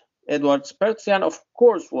pitch, Edward Spertian, of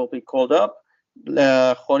course, will be called up.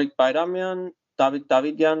 Horik Bayramian, David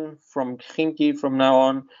Davidian from Khimki from now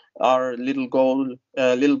on, our little goat,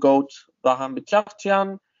 Vahan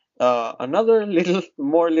Bichakchian, another little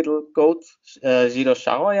goat, Ziro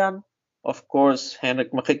Shagoyan, of course,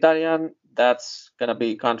 Henrik Mkhitaryan. That's going to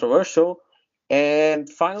be controversial. And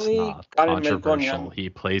finally, it's not controversial. He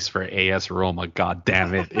plays for AS Roma. God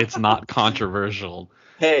damn it. It's not controversial.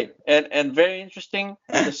 Hey, and very interesting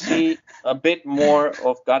to see a bit more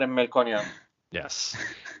of Karen Melkonian. Yes.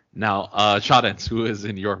 Now, Chadens, who is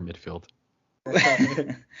in your midfield?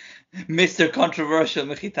 Mr. Controversial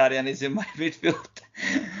Mkhitaryan is in my midfield.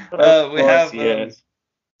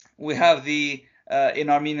 We have the in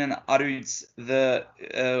Armenian Aruds, the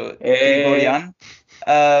Grigorian.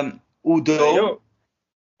 Udo,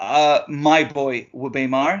 my boy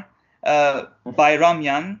Weimar,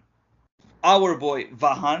 Bayramian, our boy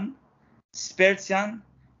Vahan, Spertian,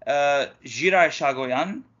 Jirai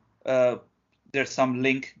Shagoyan. There's some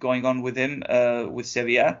link going on with him with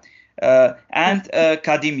Sevilla, and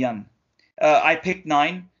Kadimian. I picked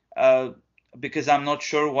 9 because I'm not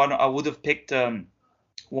sure I would have picked 1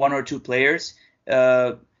 or 2 players,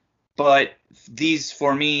 but these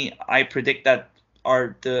for me, I predict that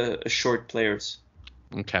are the short players.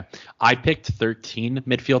 Okay. I picked 13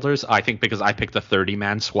 midfielders, I think, because I picked a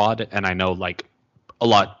 30-man squad, and I know a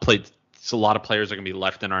lot of players are going to be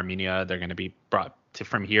left in Armenia. They're going to be brought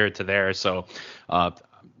from here to there. So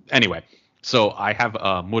anyway, so I have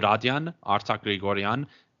Muradian, Artak Grigorian,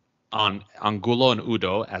 Angulo and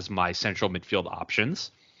Udo as my central midfield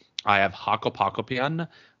options. I have Hakop Hakopian.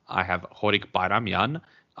 I have Horik Bayramian.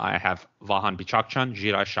 I have Vahan Bichakchan,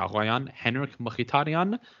 Jirai Shagoyan, Henrik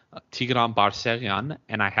Mkhitaryan, Tigran Barsegyan,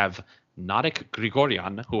 and I have Narek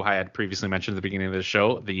Grigoryan, who I had previously mentioned at the beginning of the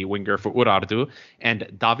show, the winger for Urartu, and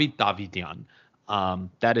David Davidian.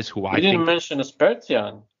 That is who You I didn't think. mention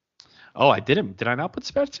Spertian. Oh, I didn't. Did I not put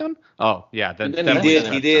Spertian? Oh, yeah. You Then didn't He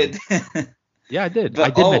definitely did. mention He Spertian. did. Yeah, I did. I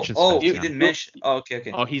But did mention he Spertian. didn't mention. Oh,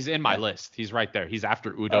 okay. Oh, he's in my Yeah. list. He's right there. He's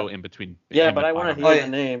after Uh, Udo in between yeah, him but and I want to Bottom. hear Oh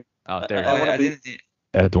the yeah. name. Oh, there you Oh I go. want yeah. to I be. didn't.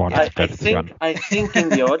 Eduard Yeah. Spertian. I think in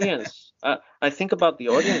the audience. I think about the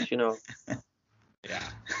audience. Yeah.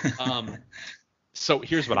 So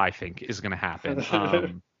here's what I think is going to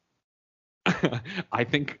happen. I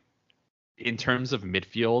think in terms of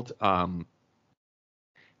midfield,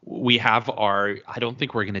 we have our. I don't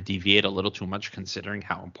think we're going to deviate a little too much considering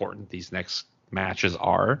how important these next matches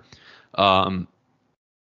are. I'm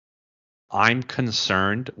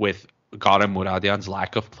concerned with Gautam Muradian's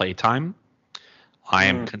lack of playtime. I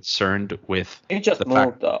am concerned with He just the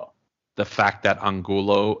moved though. fact that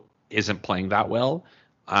Angulo isn't playing that well,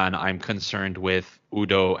 and I'm concerned with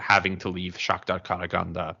Udo having to leave Shakhtar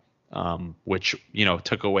Karaganda, which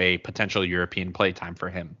took away potential European playtime for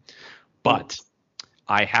him. But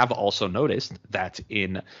I have also noticed that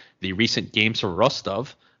in the recent games for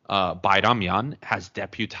Rostov, Bayramyan has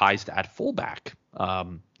deputized at fullback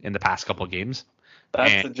in the past couple of games.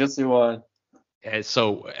 That's a juicy one. As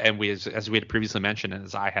we had previously mentioned, and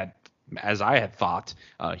as I had thought,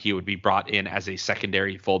 he would be brought in as a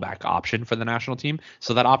secondary fullback option for the national team.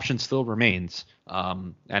 So that option still remains,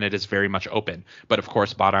 and it is very much open. But of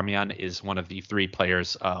course, Bayramyan is one of the three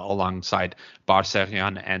players alongside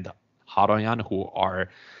Barserian and Haroyan who are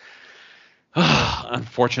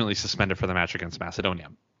unfortunately suspended for the match against Macedonia.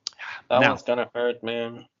 That one's gonna hurt,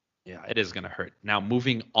 man. Yeah, it is gonna hurt. Now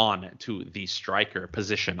moving on to the striker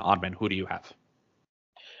position, Oddman, who do you have?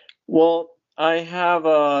 Well, I have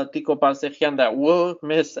Tico Parsegian that will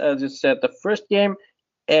miss, as you said, the first game,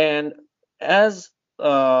 and as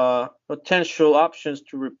potential options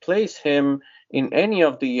to replace him in any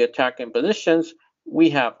of the attacking positions,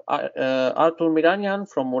 we have Artur Miranyan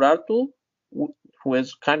from Urartu, who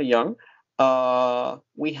is kind of young.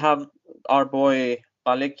 We have our boy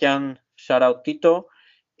Alekian, shout out Tito,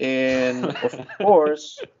 and of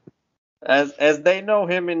course, as they know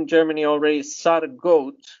him in Germany already,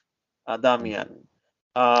 Sargot Adamian.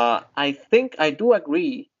 I think I do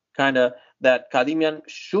agree, kind of, that Kadimian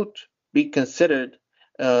should be considered.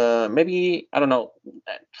 Maybe I don't know,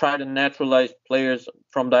 try to naturalize players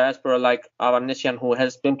from diaspora like Avanesian, who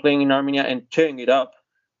has been playing in Armenia and tearing it up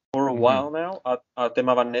for a while now. Artem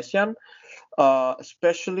Avanesian,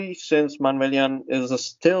 especially since Manvelian is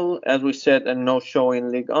still, as we said, a no-show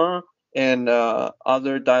in Ligue 1, and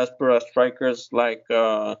other diaspora strikers like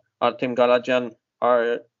Artem Galajan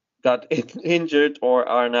got injured or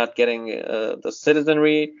are not getting the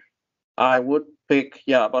citizenry. I would pick,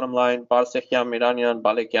 bottom line, Barsekian, Miranian,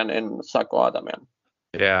 Balekian, and Sako Adamian.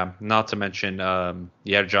 Yeah, not to mention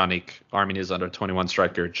Yerjanik, Armenia's under 21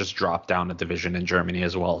 striker, just dropped down a division in Germany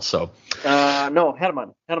as well. So no,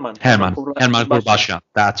 Herman Kurbashian.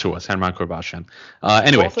 That's who it was, Herman Kurbashian.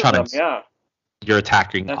 Anyway, Chadens, your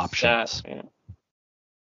attacking options. Sad, yeah.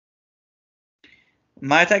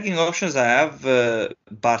 My attacking options, I have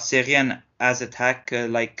Barserian as attack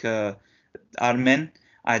like Armen.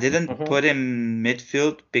 I didn't put him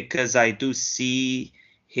midfield because I do see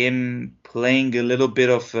him playing a little bit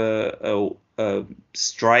of a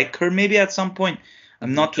striker maybe at some point.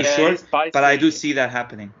 I'm not too sure, but I do see that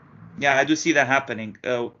happening. Yeah, I do see that happening,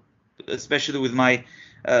 especially with my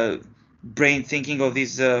brain thinking of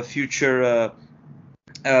these future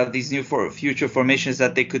future formations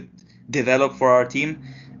that they could develop for our team.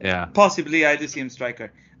 Yeah. Possibly, I do see him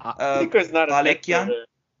striker. Because not Balekian.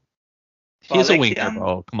 He's a winger,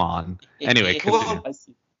 bro. Come on. Anyway,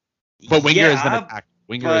 but winger is an attack.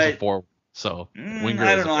 Winger is a forward. So winger.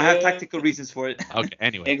 I don't know. I have tactical reasons for it. Okay.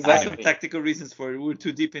 Anyway. Exactly. I have tactical reasons for it. We're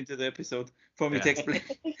too deep into the episode for me to explain.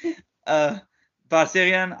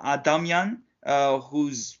 Barserian Adamian,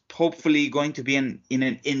 who's hopefully going to be in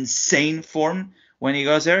an insane form when he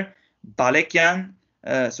goes there. Balekian.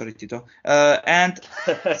 Sorry, Tito. And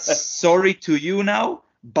sorry to you now,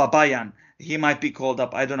 Babayan. He might be called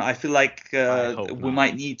up. I don't know. I feel like we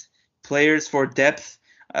might need players for depth.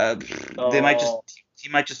 He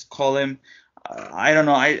might just call him. I don't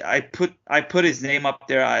know. I put his name up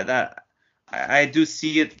there. I do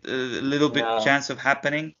see it a little bit chance of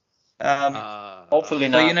happening. Hopefully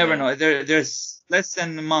not. But you never know. There's less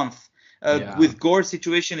than a month. With Gore's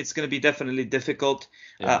situation, it's going to be definitely difficult.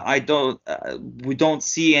 We don't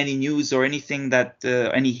see any news or anything that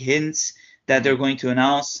any hints that they're going to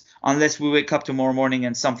announce unless we wake up tomorrow morning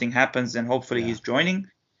and something happens and hopefully he's joining.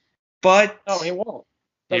 But no, he won't.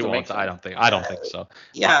 He Doesn't make won't. sense. I don't think so.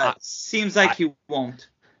 Yeah, it seems like he won't.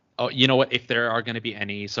 Oh, you know what? If there are going to be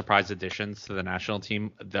any surprise additions to the national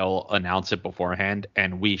team, they'll announce it beforehand,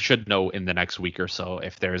 and we should know in the next week or so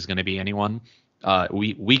if there's going to be anyone.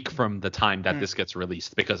 Week from the time that this gets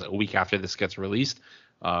released, because a week after this gets released,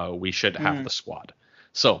 we should have the squad.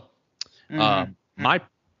 So,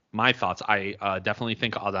 my thoughts. I definitely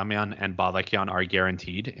think Adamian and Balakian are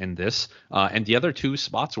guaranteed in this. And the other two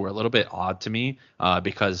spots were a little bit odd to me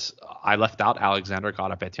because I left out Alexander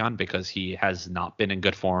Karapetyan because he has not been in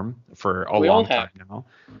good form for a long time now.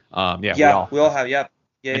 We all have. Yeah.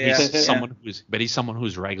 He's someone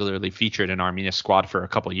who's regularly featured in Armenia's squad for a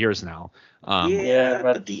couple of years now.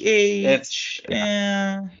 But the age.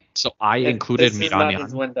 So I included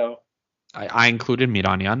Miranyan. I included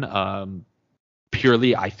Miranyan.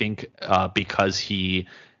 Purely, I think, because he,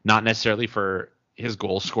 not necessarily for his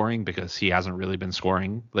goal scoring, because he hasn't really been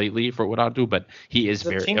scoring lately for Urartu, but he is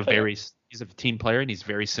he's a team player, and he's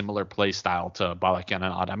very similar play style to Balakian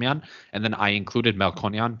and Adamian. And then I included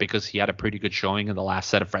Melkonyan because he had a pretty good showing in the last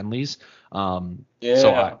set of friendlies.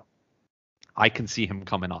 So I can see him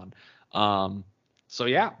coming on. And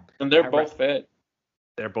they're both fit.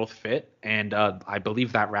 They're both fit, and I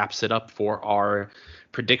believe that wraps it up for our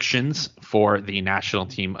predictions for the national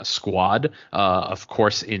team squad. Of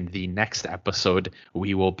course, in the next episode,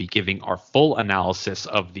 we will be giving our full analysis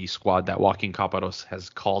of the squad that Joaquin Caparros has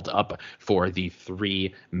called up for the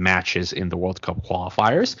 3 matches in the World Cup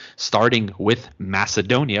qualifiers, starting with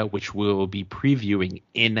Macedonia, which we will be previewing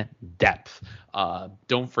in depth.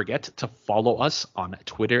 Don't forget to follow us on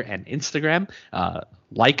Twitter and Instagram.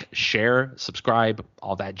 Like, share, subscribe,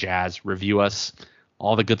 all that jazz. Review us,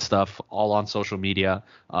 all the good stuff, all on social media.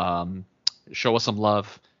 Show us some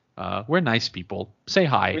love. We're nice people. Say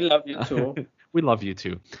hi. We love you too. We love you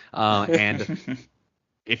too. And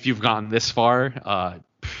if you've gotten this far,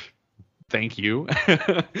 thank you.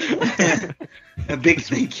 A big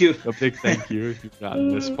thank you. A big thank you if you've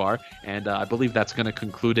gotten this far. And I believe that's going to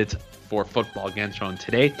conclude it for Football Gantron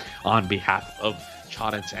today. On behalf of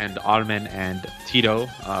Chadens and Armen and Tito,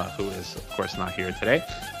 who is, of course, not here today.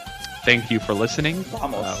 Thank you for listening.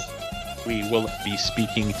 We will be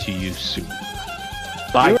speaking to you soon.